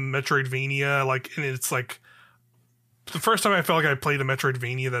awesome Metroidvania. Like, and it's like the first time I felt like I played a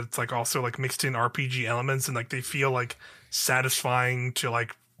Metroidvania that's like also like mixed in RPG elements and like they feel like satisfying to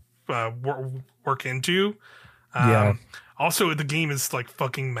like work into. Also, the game is like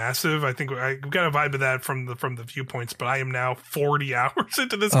fucking massive. I think I got a vibe of that from the viewpoints. But I am now 40 hours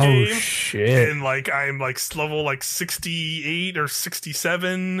into this game. Oh shit! And like I'm like level like 68 or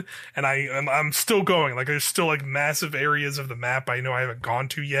 67, and I'm still going. Like there's still like massive areas of the map I know I haven't gone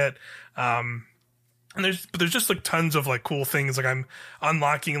to yet. And there's just like tons of like cool things. Like I'm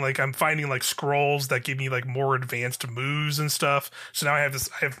unlocking, like I'm finding like scrolls that give me like more advanced moves and stuff. So now I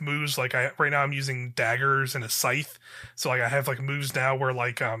have moves like right now I'm using daggers and a scythe. So like I have like moves now where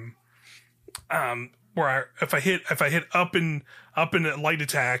like where if I hit up in a light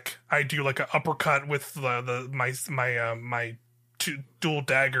attack, I do like an uppercut with my two dual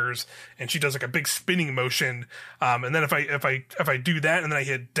daggers, and she does like a big spinning motion. And then if I do that and then I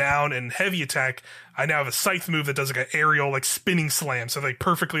hit down and heavy attack, I now have a scythe move that does like an aerial like spinning slam. So they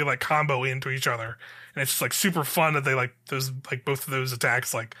perfectly like combo into each other, and it's just like super fun that they like those like both of those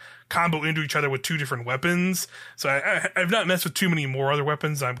attacks like combo into each other with two different weapons. So I've not messed with too many more other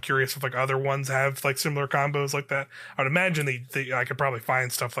weapons. I'm curious if like other ones have like similar combos like that. I would imagine I could probably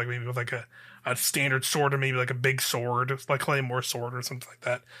find stuff like maybe with like a standard sword or maybe like a big sword, like Claymore sword or something like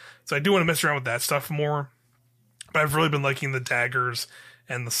that. So I do want to mess around with that stuff more. But I've really been liking the daggers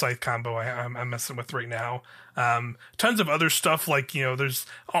and the scythe combo I'm messing with right now. Tons of other stuff like, you know,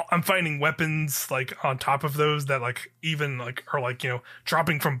 I'm finding weapons like on top of those that like even like are like, you know,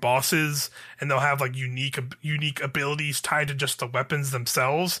 dropping from bosses, and they'll have like unique abilities tied to just the weapons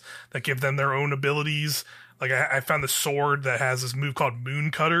themselves that give them their own abilities. Like I found the sword that has this move called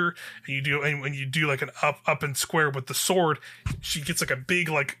Moon Cutter, and when you do like an up and square with the sword, she gets like a big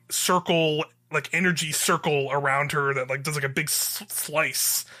like circle, like energy circle around her that like does like a big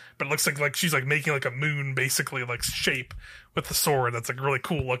slice, but it looks like she's like making like a moon basically like shape with the sword. That's like really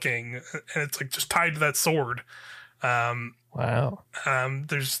cool looking, and it's like just tied to that sword. Wow.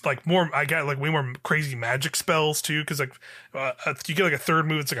 There's like more, I got like way more crazy magic spells too. Cause like, you get like a third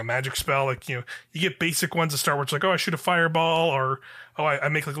move. It's like a magic spell. Like, you know, you get basic ones to start where it's like, oh, I shoot a fireball, or, oh, I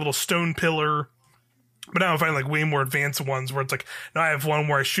make like a little stone pillar. But now I'm finding like way more advanced ones where it's like, now I have one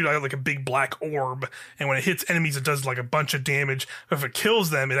where I shoot out like a big black orb, and when it hits enemies, it does like a bunch of damage. But if it kills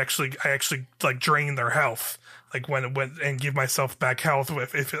them, I actually like drain their health. Like when it went, and give myself back health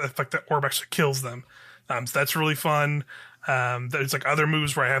if like the orb actually kills them. So that's really fun. There's like other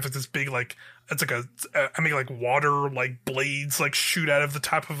moves where I have like this big like, it's like I make like water like blades like shoot out of the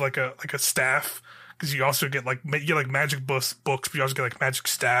top of like a staff, because you also get like magic books, but you also get like magic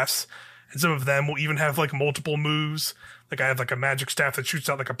staffs, and some of them will even have like multiple moves. Like I have like a magic staff that shoots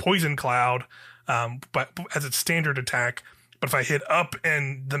out like a poison cloud, but as its standard attack. But if I hit up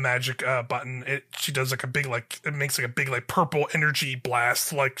and the magic button, she does like a big like, it makes like a big like purple energy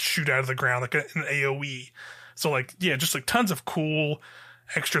blast like shoot out of the ground like an AoE. So like, yeah, just like tons of cool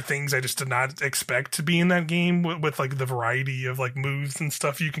extra things I just did not expect to be in that game with like the variety of like moves and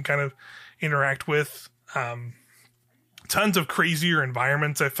stuff you can kind of interact with. Tons of crazier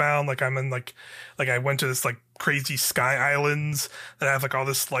environments I found. Like I'm in like I went to this like crazy sky islands that have like all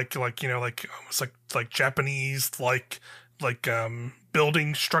this like you know, like almost like Japanese like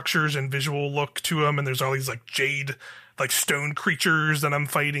building structures and visual look to them, and there's all these like jade like stone creatures that I'm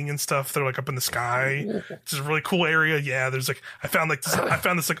fighting and stuff. They're like up in the sky. It's a really cool area. Yeah, there's like I found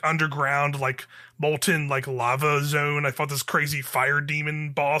this like underground like molten like lava zone. I fought this crazy fire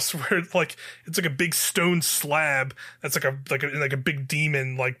demon boss where it's like a big stone slab that's like a big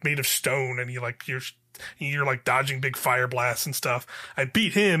demon like made of stone, and you're like dodging big fire blasts and stuff. I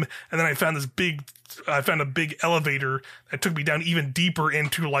beat him, and then I found a big elevator that took me down even deeper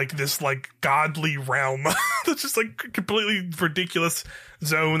into like this like godly realm. That's just like completely ridiculous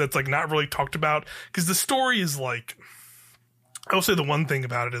zone that's like not really talked about, because the story is like, I'll say the one thing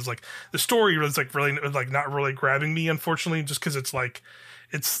about it is like the story was like really like not really grabbing me, unfortunately, just because it's like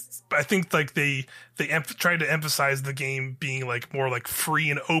I think like they tried to emphasize the game being like more like free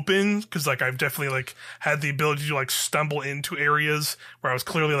and open, because like I've definitely like had the ability to like stumble into areas where I was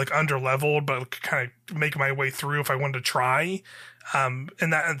clearly like under leveled, but kind of make my way through if I wanted to try. And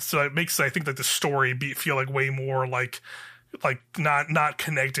so it makes, I think, like the story feel like way more like not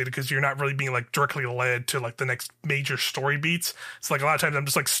connected, because you're not really being like directly led to like the next major story beats. So like a lot of times I'm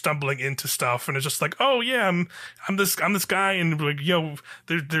just like stumbling into stuff, and it's just like, oh yeah, I'm this guy, and like, yo,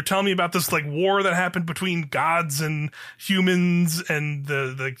 they're telling me about this like war that happened between gods and humans, and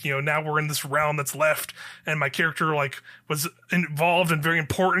the you know, now we're in this realm that's left, and my character like was involved and very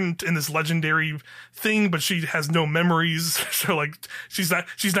important in this legendary thing, but she has no memories. So like she's not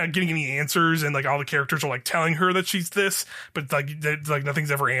getting any answers, and like all the characters are like telling her that she's this. but like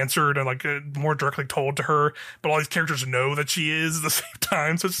nothing's ever answered and like more directly told to her. But all these characters know that she is at the same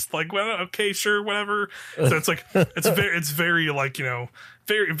time, so it's just like, well, okay, sure, whatever. So it's like it's very like, you know,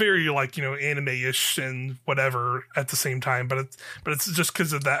 very like, you know, anime-ish and whatever at the same time. But it's just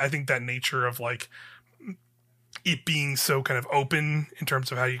because of that. I think that nature of like it being so kind of open in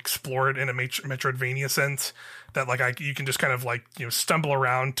terms of how you explore it in a Metroidvania sense, that like you can just kind of like, you know, stumble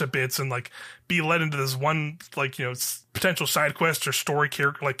around to bits and like be led into this one like, you know, potential side quest or story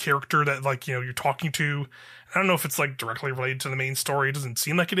character that like, you know, you're talking to. I don't know if it's like directly related to the main story. It doesn't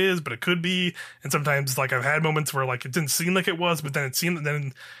seem like it is, but it could be. And sometimes like I've had moments where like it didn't seem like it was, but then it seemed,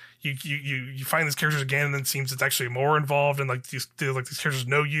 then you find these characters again, and then it seems it's actually more involved, and like these characters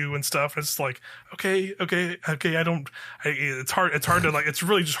know you and stuff. And it's like, okay. It's hard to like, it's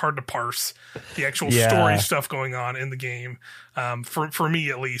really just hard to parse the actual story stuff going on in the game, for me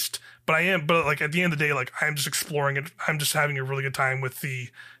at least. But like at the end of the day, like I'm just exploring it. I'm just having a really good time with the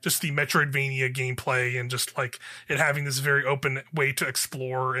Metroidvania gameplay, and just like it having this very open way to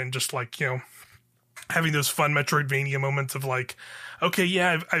explore, and just like, you know, having those fun Metroidvania moments of like, okay,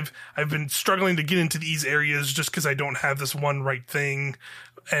 yeah, I've been struggling to get into these areas just because I don't have this one right thing,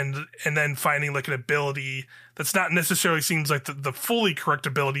 and then finding like an ability that's not necessarily seems like the fully correct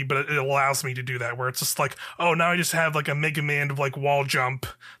ability, but it allows me to do that, where it's just like, oh, now I just have like a Mega Man of like wall jump,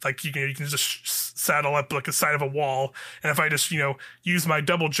 like you can just saddle up like the side of a wall, and if I just, you know, use my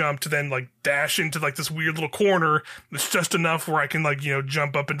double jump to then like dash into like this weird little corner, it's just enough where I can like, you know,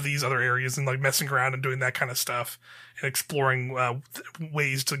 jump up into these other areas and like messing around and doing that kind of stuff and exploring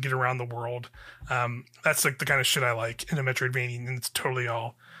ways to get around the world. That's like the kind of shit I like in a Metroidvania, and it's totally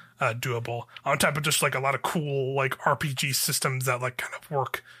all doable, on top of just like a lot of cool like RPG systems that like kind of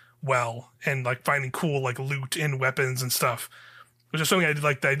work well, and like finding cool like loot and weapons and stuff, which is something I did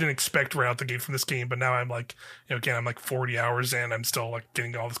like that I didn't expect right out the gate from this game. But now I'm like, you know, again, I'm like 40 hours in, I'm still like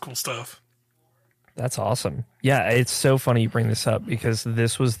getting all this cool stuff. That's awesome. Yeah, it's so funny you bring this up, because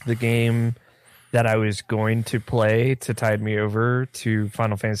this was the game that I was going to play to tide me over to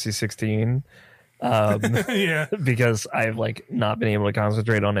Final Fantasy 16. Yeah, because I've like not been able to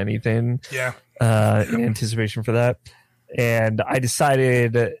concentrate on anything. Yeah. In anticipation for that, and I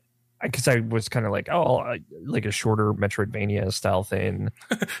decided, because I was kind of like, like a shorter Metroidvania style thing.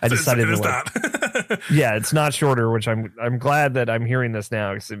 I decided it's to like, not. yeah, it's not shorter, which I'm glad that I'm hearing this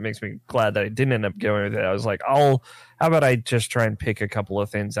now, because it makes me glad that I didn't end up going with it. I was like, how about I just try and pick a couple of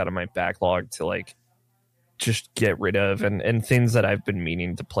things out of my backlog to like just get rid of, and things that I've been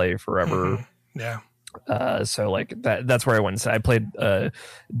meaning to play forever. Mm-hmm. Yeah. So like that's where I went. So I played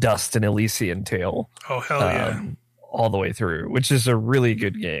Dust and Elysian Tale. Oh hell yeah! All the way through, which is a really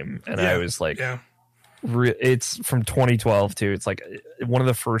good game. And I was like, it's from 2012 too. It's like one of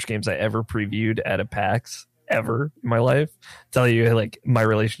the first games I ever previewed at a PAX ever in my life. Tell you like my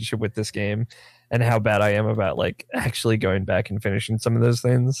relationship with this game and how bad I am about like actually going back and finishing some of those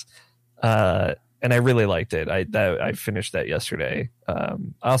things. And I really liked it. I finished that yesterday.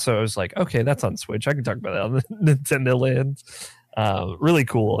 Also, I was like, okay, that's on Switch. I can talk about that on the Nintendoland. Really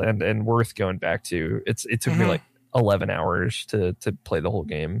cool and worth going back to. It took me like 11 hours to play the whole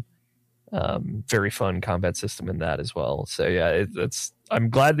game. Very fun combat system in that as well. So yeah, I'm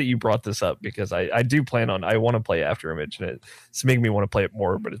glad that you brought this up, because I do plan on, I want to play After Image, and it's making me want to play it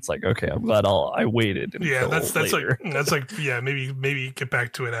more, but it's like, okay, I'm glad I waited until that's later. like yeah, maybe get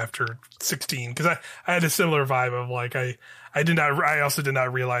back to it after 16, because I had a similar vibe of like I also did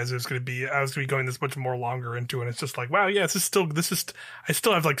not realize I was going to be going this much more longer into it. And it's just like, wow, yeah, I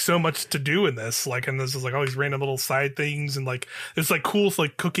still have like so much to do in this, like, and this is like all these random little side things, and like there's like cool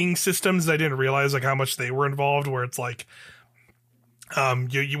like cooking systems that I didn't realize like how much they were involved, where it's like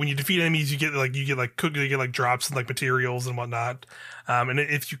you when you defeat enemies, you get like drops and like materials and whatnot, and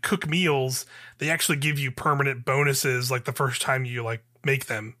if you cook meals, they actually give you permanent bonuses like the first time you like make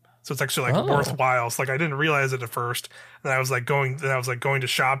them. So it's actually like worthwhile. So like I didn't realize it at first. And I was like going to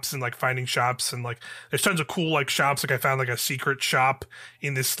shops and like finding shops, and like there's tons of cool like shops. Like I found like a secret shop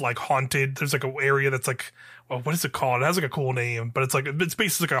in this like haunted, there's like an area that's like, well, what is it called? It has like a cool name, but it's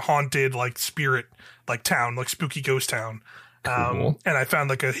basically like a haunted like spirit like town, like spooky ghost town. Cool. And I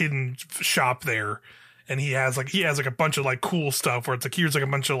found like a hidden shop there. And he has like a bunch of like cool stuff where it's like, here's like a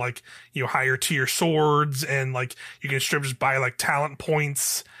bunch of like, you know, higher tier swords, and like you can just buy like talent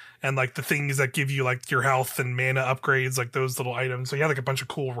points and like the things that give you like your health and mana upgrades, like those little items. So you had like a bunch of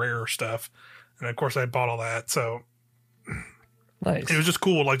cool rare stuff. And of course I bought all that. So nice. It was just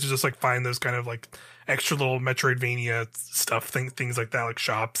cool, like to just like find those kind of like extra little Metroidvania stuff, things like that, like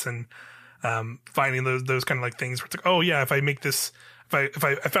shops, and finding those kind of like things where it's like, oh yeah, if I I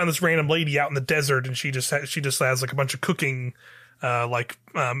found this random lady out in the desert and she just has like a bunch of cooking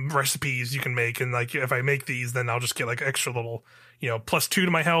recipes you can make, and like if I make these, then I'll just get like extra little, +2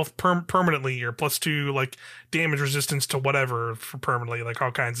 to my health permanently, or +2 like damage resistance to whatever for permanently, like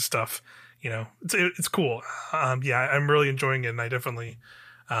all kinds of stuff. It's cool. Yeah, I'm really enjoying it, and I definitely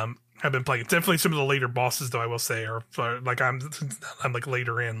have been playing. Definitely some of the later bosses, though, I will say, are like I'm like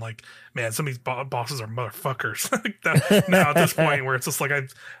later in. Like, man, some of these bosses are motherfuckers. Now at this point, where it's just like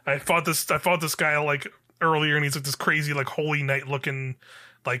I fought this guy like earlier, and he's like this crazy like holy knight looking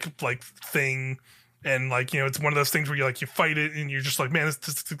like thing. And like, it's one of those things where you fight it and you're just like, man,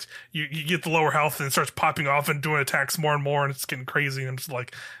 you get the lower health and it starts popping off and doing attacks more and more, and it's getting crazy. And I'm just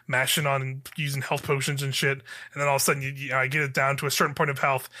like mashing on and using health potions and shit. And then all of a sudden I get it down to a certain point of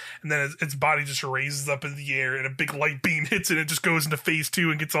health, and then its body just raises up in the air and a big light beam hits it and it just goes into phase 2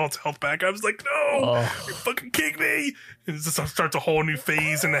 and gets all its health back. I was like, no, you fucking kidding me. And it just starts a whole new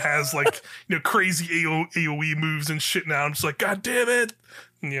phase, and it has like, crazy AoE moves and shit now. I'm just like, God damn it.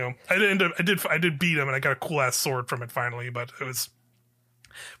 I did beat him, and I got a cool ass sword from it finally. But it was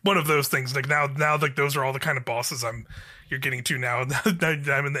one of those things. Like now, like those are all the kind of bosses you're getting to now.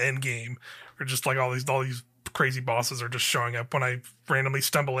 I'm in the end game, or just like all these crazy bosses are just showing up when I randomly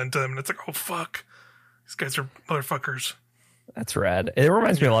stumble into them, and it's like, oh fuck, these guys are motherfuckers. That's rad. It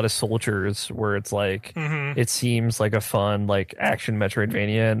reminds me a lot of Soldiers, where it's like, it seems like a fun like action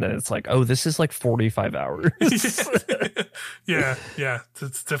Metroidvania, and then it's like, oh, this is like 45 hours. yeah.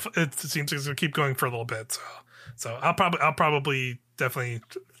 It seems like it's gonna keep going for a little bit. So I'll probably definitely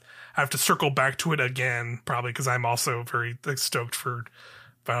have to circle back to it again, probably because I'm also very stoked for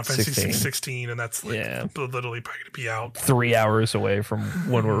Final Fantasy 16, and that's like literally probably gonna be out 3 hours away from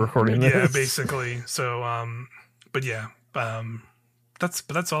when we're recording this. Yeah, basically. So, but yeah.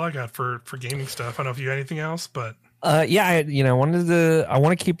 That's all I got for gaming stuff. I don't know if you got anything else, but I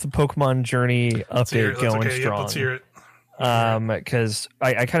want to keep the Pokemon Journey update going strong. Yep, let's hear it. Because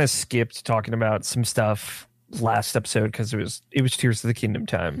I kind of skipped talking about some stuff last episode because it was Tears of the Kingdom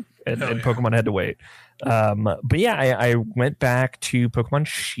time, and Pokemon had to wait. But yeah, I went back to Pokemon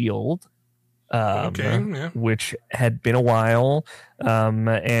Shield. Which had been a while,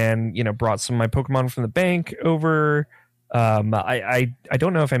 and brought some of my Pokemon from the bank over. I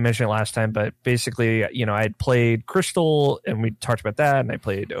don't know if I mentioned it last time, but basically, I had played Crystal and we talked about that, and I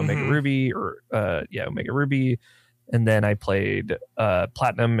played Omega Ruby Omega Ruby, and then I played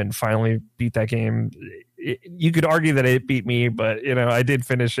Platinum and finally beat that game. You could argue that it beat me, but I did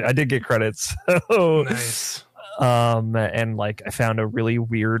finish it. I did get credits. So nice. And like I found a really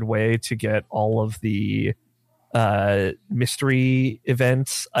weird way to get all of the mystery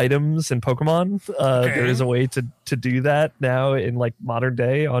events items in Pokemon. There is a way to do that now in like modern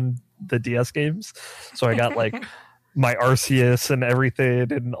day on the DS games. So I got like my Arceus and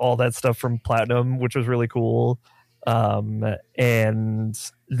everything and all that stuff from Platinum, which was really cool. And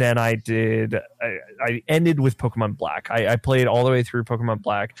then I ended with Pokemon Black. I played all the way through Pokemon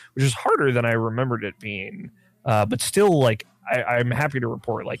Black, which is harder than I remembered it being. But still, like I'm happy to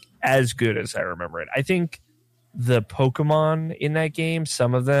report, like as good as I remember it. I think the Pokemon in that game,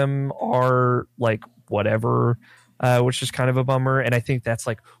 some of them are like whatever, which is kind of a bummer. And I think that's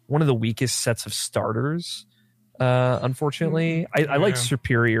like one of the weakest sets of starters. Unfortunately, I like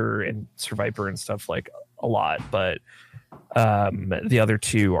Superior and Survivor and stuff like a lot, but the other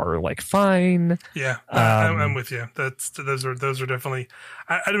two are like fine. Yeah, I'm with you. Those are definitely.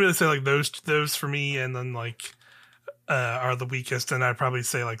 I'd really say like those for me, and then like are the weakest, and I'd probably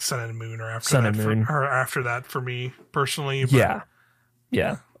say like Sun and Moon or after that for me personally. But,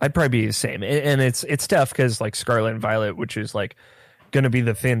 yeah, I'd probably be the same, and it's tough because like Scarlet and Violet, which is like going to be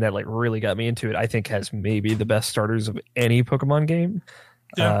the thing that like really got me into it, I think has maybe the best starters of any Pokemon game.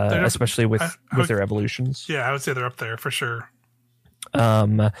 Yeah, especially with their evolutions. Yeah, I would say they're up there for sure.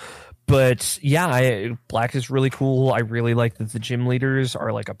 But yeah, Black is really cool. I really like that the gym leaders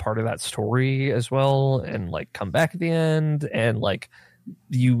are like a part of that story as well, and like come back at the end, and like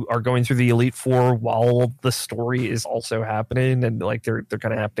you are going through the Elite Four while the story is also happening, and like they're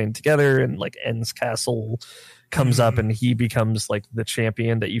kind of happening together, and like En's Castle comes up and he becomes like the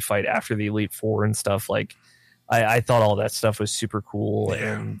champion that you fight after the Elite Four and stuff. Like I thought all that stuff was super cool,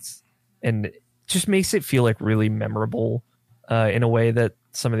 and just makes it feel like really memorable in a way that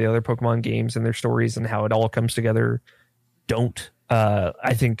some of the other Pokemon games and their stories and how it all comes together don't.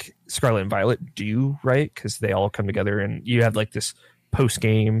 I think Scarlet and Violet do, right? Because they all come together and you have like this post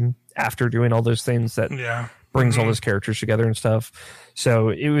game after doing all those things that brings all those characters together and stuff.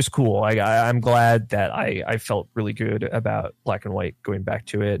 So it was cool. I'm glad that I felt really good about Black and White going back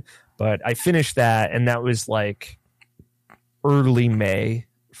to it. But I finished that, and that was like early May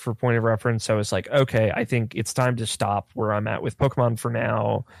for point of reference. So I was like, okay, I think it's time to stop where I'm at with Pokemon for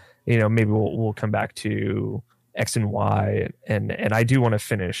now. Maybe we'll come back to X and Y, and I do want to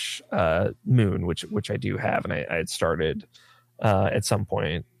finish Moon, which I do have, and I had started at some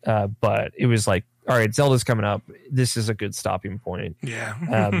point, but it was like, all right, Zelda's coming up. This is a good stopping point.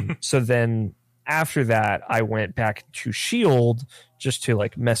 Yeah. So then after that, I went back to Shield just to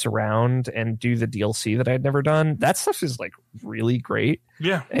like mess around and do the DLC that I'd never done. That stuff is like really great.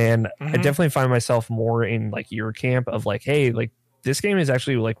 Yeah. And I definitely find myself more in like your camp of like, hey, like this game is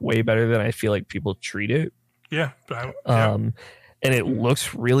actually like way better than I feel like people treat it. Yeah. And it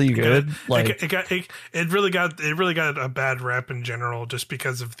looks really good. It really got a bad rep in general just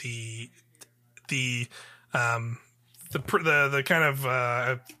because of the kind of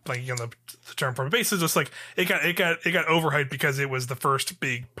blanking on the term for it. Basically just like it got overhyped because it was the first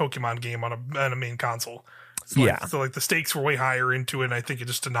big Pokemon game on a main console. So like the stakes were way higher into it, and I think it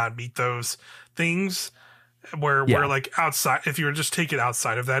just did not meet those things where like outside, if you were just take it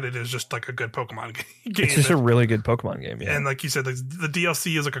outside of that, it is just like a good Pokemon game. It's just a really good Pokemon game. Yeah. And like you said, like, the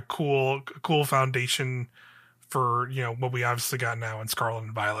DLC is like a cool foundation for, what we obviously got now in Scarlet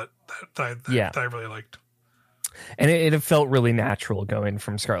and Violet that I really liked. And it felt really natural going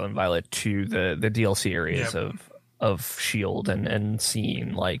from Scarlet and Violet to the DLC areas of Shield and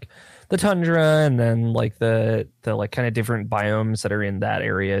seeing like the tundra and then like the like kind of different biomes that are in that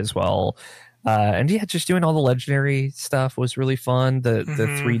area as well. And just doing all the legendary stuff was really fun. The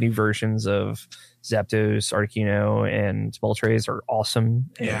 3 new versions of Zapdos, Articuno, and Moltres are awesome.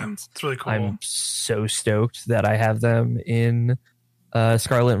 Yeah, and it's really cool. I'm so stoked that I have them in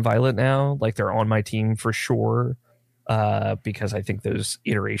Scarlet and Violet now. Like they're on my team for sure. Because I think those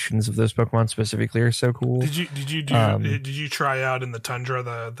iterations of those Pokemon specifically are so cool. Did you try out in the tundra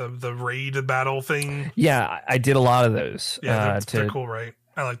the raid battle thing? Yeah, I did a lot of those. Yeah, they're cool, right?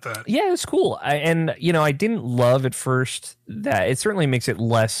 I like that. Yeah, it's cool. I didn't love at first that it certainly makes it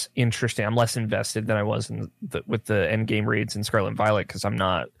less interesting. I'm less invested than I was with the end game raids in Scarlet and Violet because I'm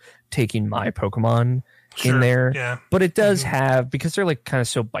not taking my Pokemon in there. Yeah, but it does have, because they're like kind of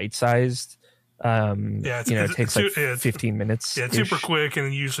so bite sized. It takes like 15 minutes. Yeah, it's super quick,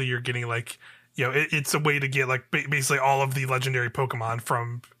 and usually you're getting like, it's a way to get like basically all of the legendary Pokemon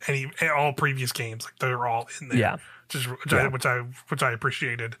from all previous games. Like they're all in there. Yeah, which I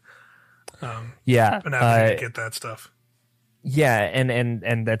appreciated. And having to get that stuff. Yeah,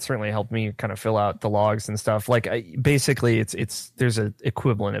 and that certainly helped me kind of fill out the logs and stuff. Like basically, it's there's an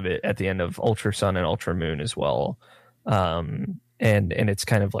equivalent of it at the end of Ultra Sun and Ultra Moon as well. And it's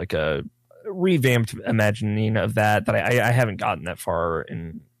kind of like a revamped imagining of that I haven't gotten that far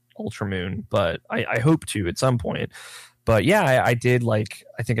in Ultra Moon, but I hope to at some point. But yeah, I did like,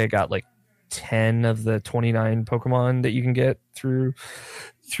 I think I got like 10 of the 29 Pokemon that you can get through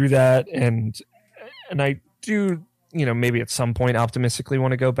that, and I do, maybe at some point optimistically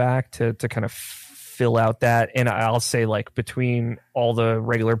want to go back to kind of fill out that. And I'll say like between all the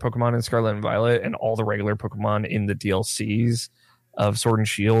regular Pokemon in Scarlet and Violet and all the regular Pokemon in the DLCs of Sword and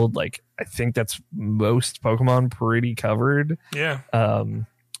Shield, like I think that's most Pokemon pretty covered. Yeah.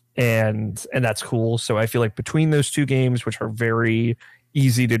 And that's cool. So I feel like between those two games, which are very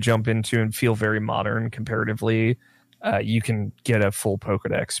easy to jump into and feel very modern comparatively, you can get a full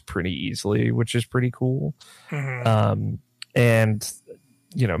Pokedex pretty easily, which is pretty cool. Mm-hmm. And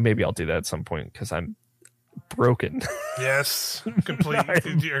maybe I'll do that at some point because I'm broken. Yes, complete.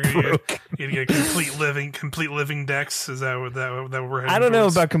 You're gonna get complete living decks. Is that what we're heading I don't know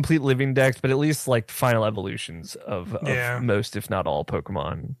towards? about complete living decks, but at least like final evolutions of most, if not all,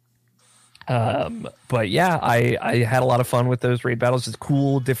 Pokemon. But yeah, I had a lot of fun with those raid battles. It's a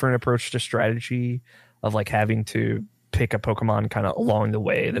cool, different approach to strategy of like having to pick a Pokemon kind of along the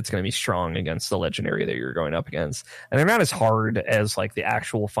way that's going to be strong against the legendary that you're going up against. And they're not as hard as like the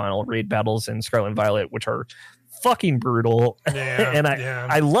actual final raid battles in Scarlet and Violet, which are fucking brutal. Yeah, and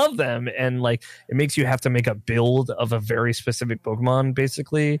I love them. And like, it makes you have to make a build of a very specific Pokemon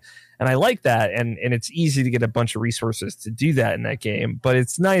basically. And I like that. And it's easy to get a bunch of resources to do that in that game, but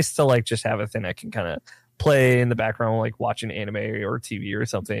it's nice to like just have a thing I can kind of play in the background, like watching anime or TV or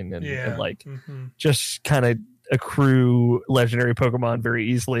something. And like just kind of accrue legendary Pokemon very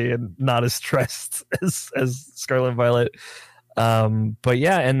easily and not as stressed as Scarlet and Violet. But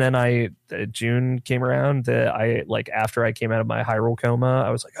yeah, and then June came around. I like after I came out of my Hyrule coma, I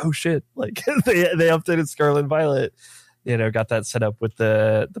was like, oh shit! Like they updated Scarlet and Violet. Got that set up with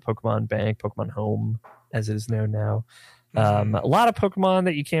the Pokemon Bank, Pokemon Home, as it is known now. A lot of Pokemon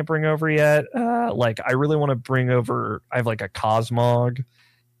that you can't bring over yet. Like I really want to bring over. I have like a Cosmog,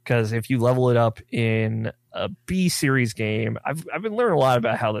 because if you level it up in a B series game. I've been learning a lot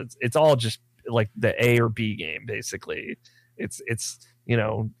about how it's all just like the A or B game basically. It's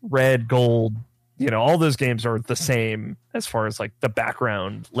red, gold, all those games are the same as far as like the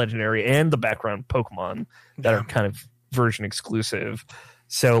background legendary and the background Pokemon that are kind of version exclusive.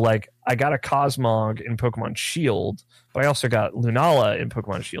 So like I got a Cosmog in Pokemon Shield, but I also got Lunala in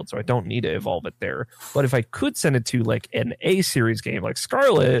Pokemon Shield, so I don't need to evolve it there. But if I could send it to like an A series game like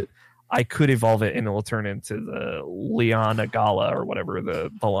Scarlet, I could evolve it and it will turn into the Leona Gala or whatever the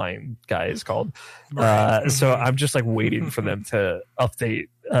lion guy is called. Right. So I'm just like waiting for them to update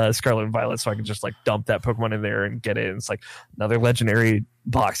Scarlet and Violet so I can just like dump that Pokemon in there and get it. And it's like another legendary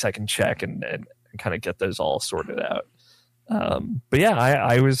box I can check and kind of get those all sorted out. But yeah,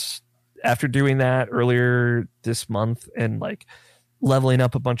 I was, after doing that earlier this month and like leveling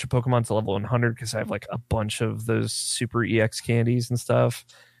up a bunch of Pokemon to level 100 because I have like a bunch of those super EX candies and stuff.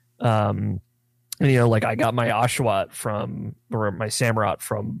 And, like I got my Oshawott or my Samurott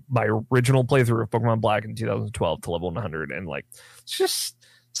from my original playthrough of Pokemon Black in 2012 to level 100. And like, it's just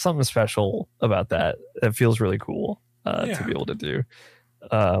something special about that. It feels really cool to be able to do.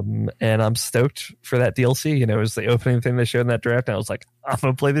 And I'm stoked for that DLC. It was the opening thing they showed in that draft. And I was like, I'm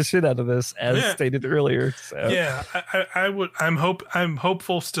going to play the shit out of this as stated earlier. So yeah, I'm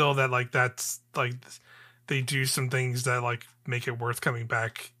hopeful still that like, that's like they do some things that like make it worth coming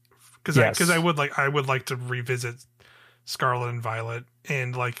back. Because I would like to revisit Scarlet and Violet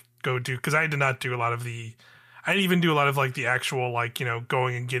and like because I did not do a lot of I didn't even do a lot of like the actual like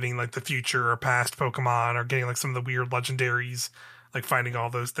going and getting like the future or past Pokemon or getting like some of the weird legendaries, like finding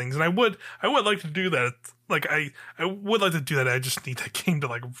all those things. And I would like to do that. Like I would like to do that. I just need that game to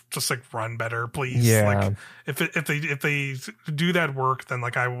like just like run better, please. Yeah. Like if they do that work, then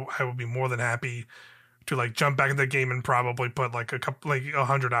like I would be more than happy to like jump back into the game and probably put like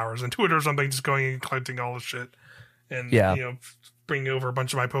 100 hours into it or something, just going and collecting all the shit and bringing over a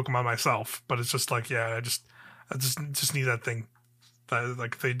bunch of my Pokemon myself. But it's just like, I just need that thing.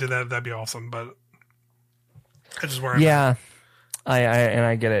 Like if they did that, that'd be awesome. But I just where I'm at.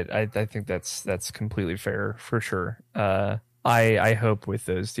 I get it. I think that's completely fair for sure. I hope with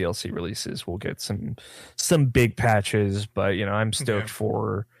those DLC releases we'll get some big patches, but I'm stoked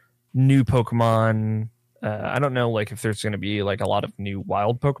for new Pokemon. I don't know like if there's going to be like a lot of new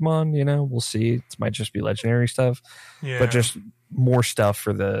wild Pokemon, we'll see. It might just be legendary stuff, but just more stuff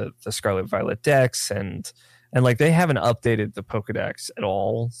for the Scarlet Violet decks and like they haven't updated the Pokedex at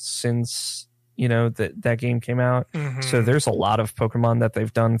all since that game came out. Mm-hmm. So there's a lot of Pokemon that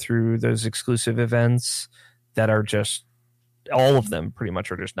they've done through those exclusive events that are just, all of them pretty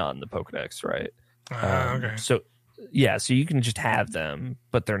much are just not in the Pokedex, right? Okay. So you can just have them,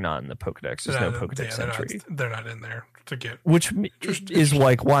 but they're not in the Pokedex. There's no Pokedex entry. They're not in there to get. Which is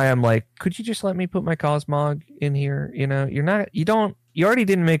like why I'm like, could you just let me put my Cosmog in here? You already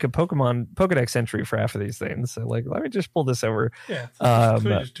didn't make a Pokemon Pokedex entry for half of these things. So like, let me just pull this over. Yeah. Let me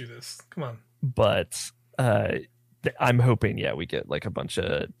just do this. Come on. But I'm hoping, we get like a bunch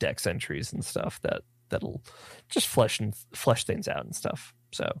of Dex entries and stuff that'll just flesh things out and stuff.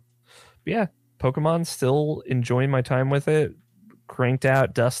 So, Pokemon, still enjoying my time with it. Cranked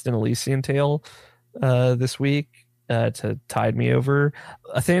out Dust and Elysian Tail this week to tide me over.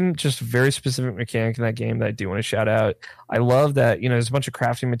 A thing, just very specific mechanic in that game that I do want to shout out. I love that there's a bunch of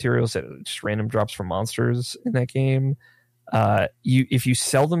crafting materials that just random drops from monsters in that game. If you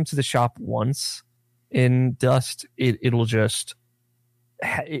sell them to the shop once in Dust, it'll just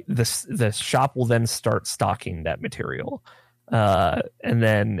the shop will then start stocking that material, and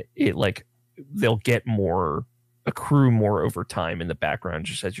then they'll accrue more over time in the background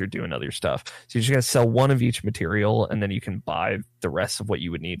just as you're doing other stuff. So you just gotta sell one of each material, and then you can buy the rest of what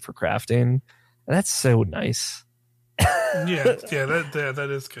you would need for crafting. And that's so nice. That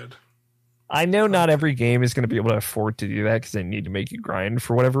is good. I know not every game is going to be able to afford to do that because they need to make you grind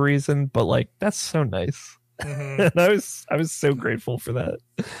for whatever reason, but like that's so nice. Mm-hmm. And I was so grateful for that.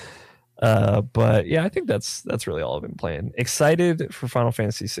 But I think that's really all I've been playing. Excited for Final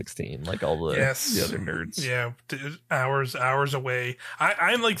Fantasy 16, like all the other nerds. Yeah, hours away.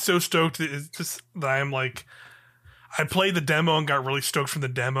 I'm like so stoked that I'm like, I played the demo and got really stoked from the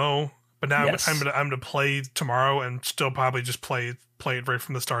demo, but now I'm gonna play tomorrow and still probably just play it right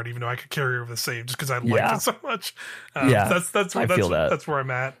from the start, even though I could carry over the save just because I like it so much. That's where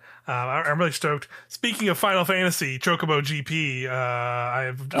I'm at. I'm really stoked. Speaking of Final Fantasy, Chocobo GP,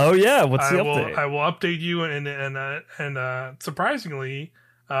 what's the update? I will update you and surprisingly,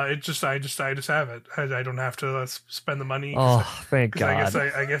 I just have it. I don't have to spend the money. Oh, thank God!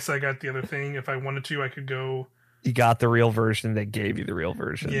 I guess I got the other thing. If I wanted to, I could go You got the real version. They gave you the real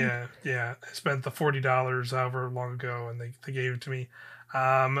version. Yeah. I spent the $40 however long ago, and they gave it to me.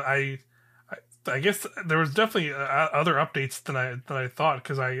 I guess there was definitely other updates than I thought,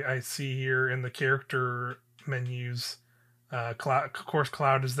 because I see here in the character menus, Cloud, of course,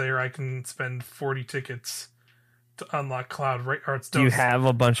 Cloud is there. I can spend 40 tickets to unlock Cloud. Right? Or Do you have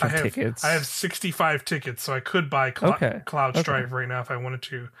a bunch of tickets? I have 65 tickets, so I could buy Cloud Strife right now if I wanted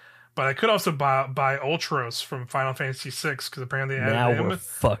to. But I could also buy Ultros from Final Fantasy VI, because apparently they added him. We're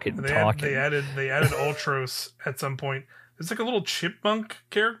fucking talking. They added Ultros at some point. There's like a little chipmunk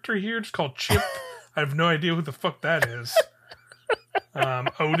character here, just called Chip. I have no idea who the fuck that is.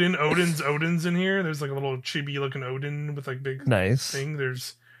 Odin's in here. There's like a little chibi looking Odin with like big nice thing.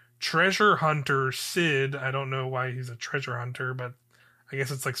 There's Treasure Hunter Sid. I don't know why he's a treasure hunter, but I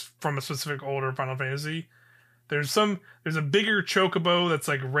guess it's like from a specific older Final Fantasy. There's a bigger chocobo that's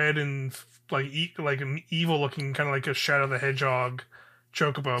like red and like an evil looking, kind of like a Shadow the Hedgehog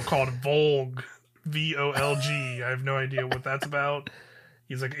chocobo called Volg, VOLG. I have no idea what that's about.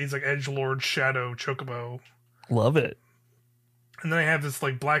 He's like Edgelord Shadow chocobo. Love it. And then I have this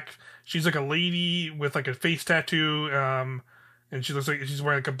like black. She's like a lady with like a face tattoo, and she looks like she's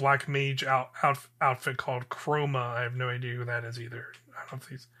wearing like a black mage outfit called Chroma. I have no idea who that is either. I don't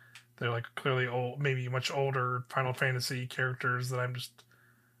know if they're like clearly old, maybe much older Final Fantasy characters that I'm just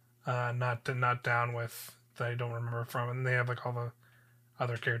not down with, that I don't remember from. And they have like all the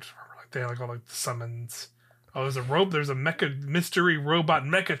other characters, like they have like all like the summons. Oh, there's a mecha mystery robot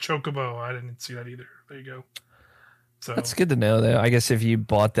mecha chocobo. I didn't see that either. There you go. So that's good to know, though. I guess if you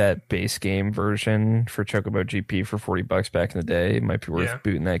bought that base game version for Chocobo GP for $40 back in the day, it might be worth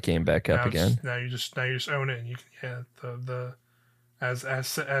booting that game back up again. Now you just own it, and you can the as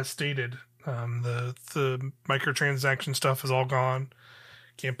stated, the microtransaction stuff is all gone.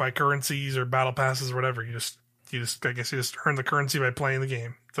 Can't buy currencies or battle passes or whatever. You just I guess you just earn the currency by playing the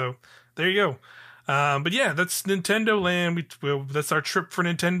game. So there you go. But yeah, that's Nintendoland. That's our trip for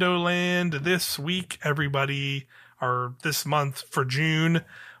Nintendoland this week, everybody. Or this month for June.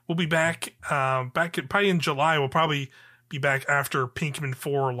 We'll be back probably in July. We'll probably be back after Pinkman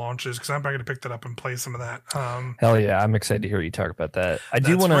 4 launches, because I'm probably going to pick that up and play some of that. Hell yeah, I'm excited to hear you talk about that. I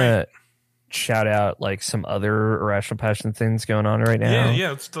do want to shout out like some other Irrational Passion things going on right now.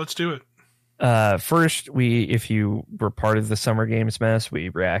 Yeah, let's do it. First, if you were part of the Summer Games mess, we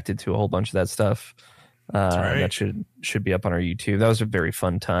reacted to a whole bunch of that stuff. That should be up on our YouTube. That was a very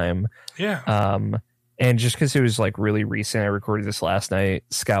fun time. Yeah. And just because it was like really recent, I recorded this last night.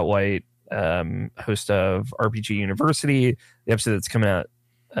 Scott White, host of RPG University, the episode that's coming out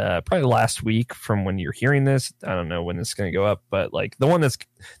probably last week from when you're hearing this. I don't know when this is going to go up, but like the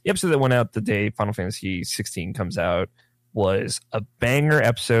episode that went out the day Final Fantasy 16 comes out was a banger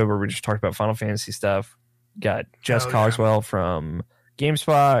episode where we just talked about Final Fantasy stuff. Got Jess Cogswell from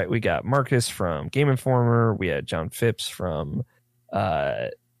GameSpot. We got Marcus from Game Informer. We had John Phipps from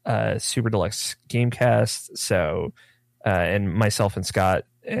Super Deluxe Gamecast. So and myself and Scott,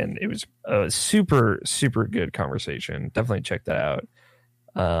 and it was a super good conversation. Definitely check that out.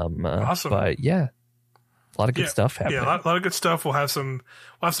 Awesome. But yeah, a lot of good stuff happening. Yeah, a lot of good stuff. We'll have some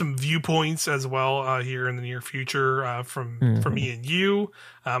viewpoints as well here in the near future from me and you.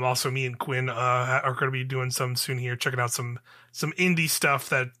 Also, me and Quinn are going to be doing some soon here, checking out some indie stuff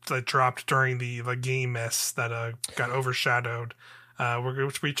that dropped during the game mess that got overshadowed. We're going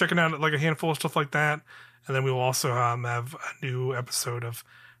to be checking out like a handful of stuff like that. And then we will also have a new episode of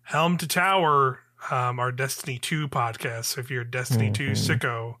Helm to Tower, our Destiny 2 podcast. So if you're a Destiny 2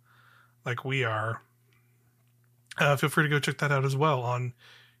 sicko like we are, feel free to go check that out as well on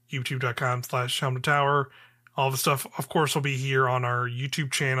youtube.com/Helm to Tower. All the stuff, of course, will be here on our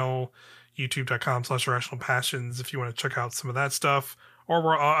YouTube channel, youtube.com/Irrational Passions, if you want to check out some of that stuff.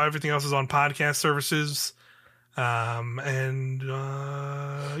 Or everything else is on podcast services.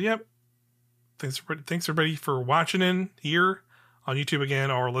 Yep. Thanks everybody for watching in here on YouTube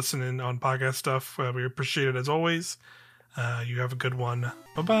again, or listening on podcast stuff. We appreciate it as always. You have a good one.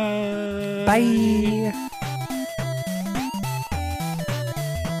 Bye-bye. Bye.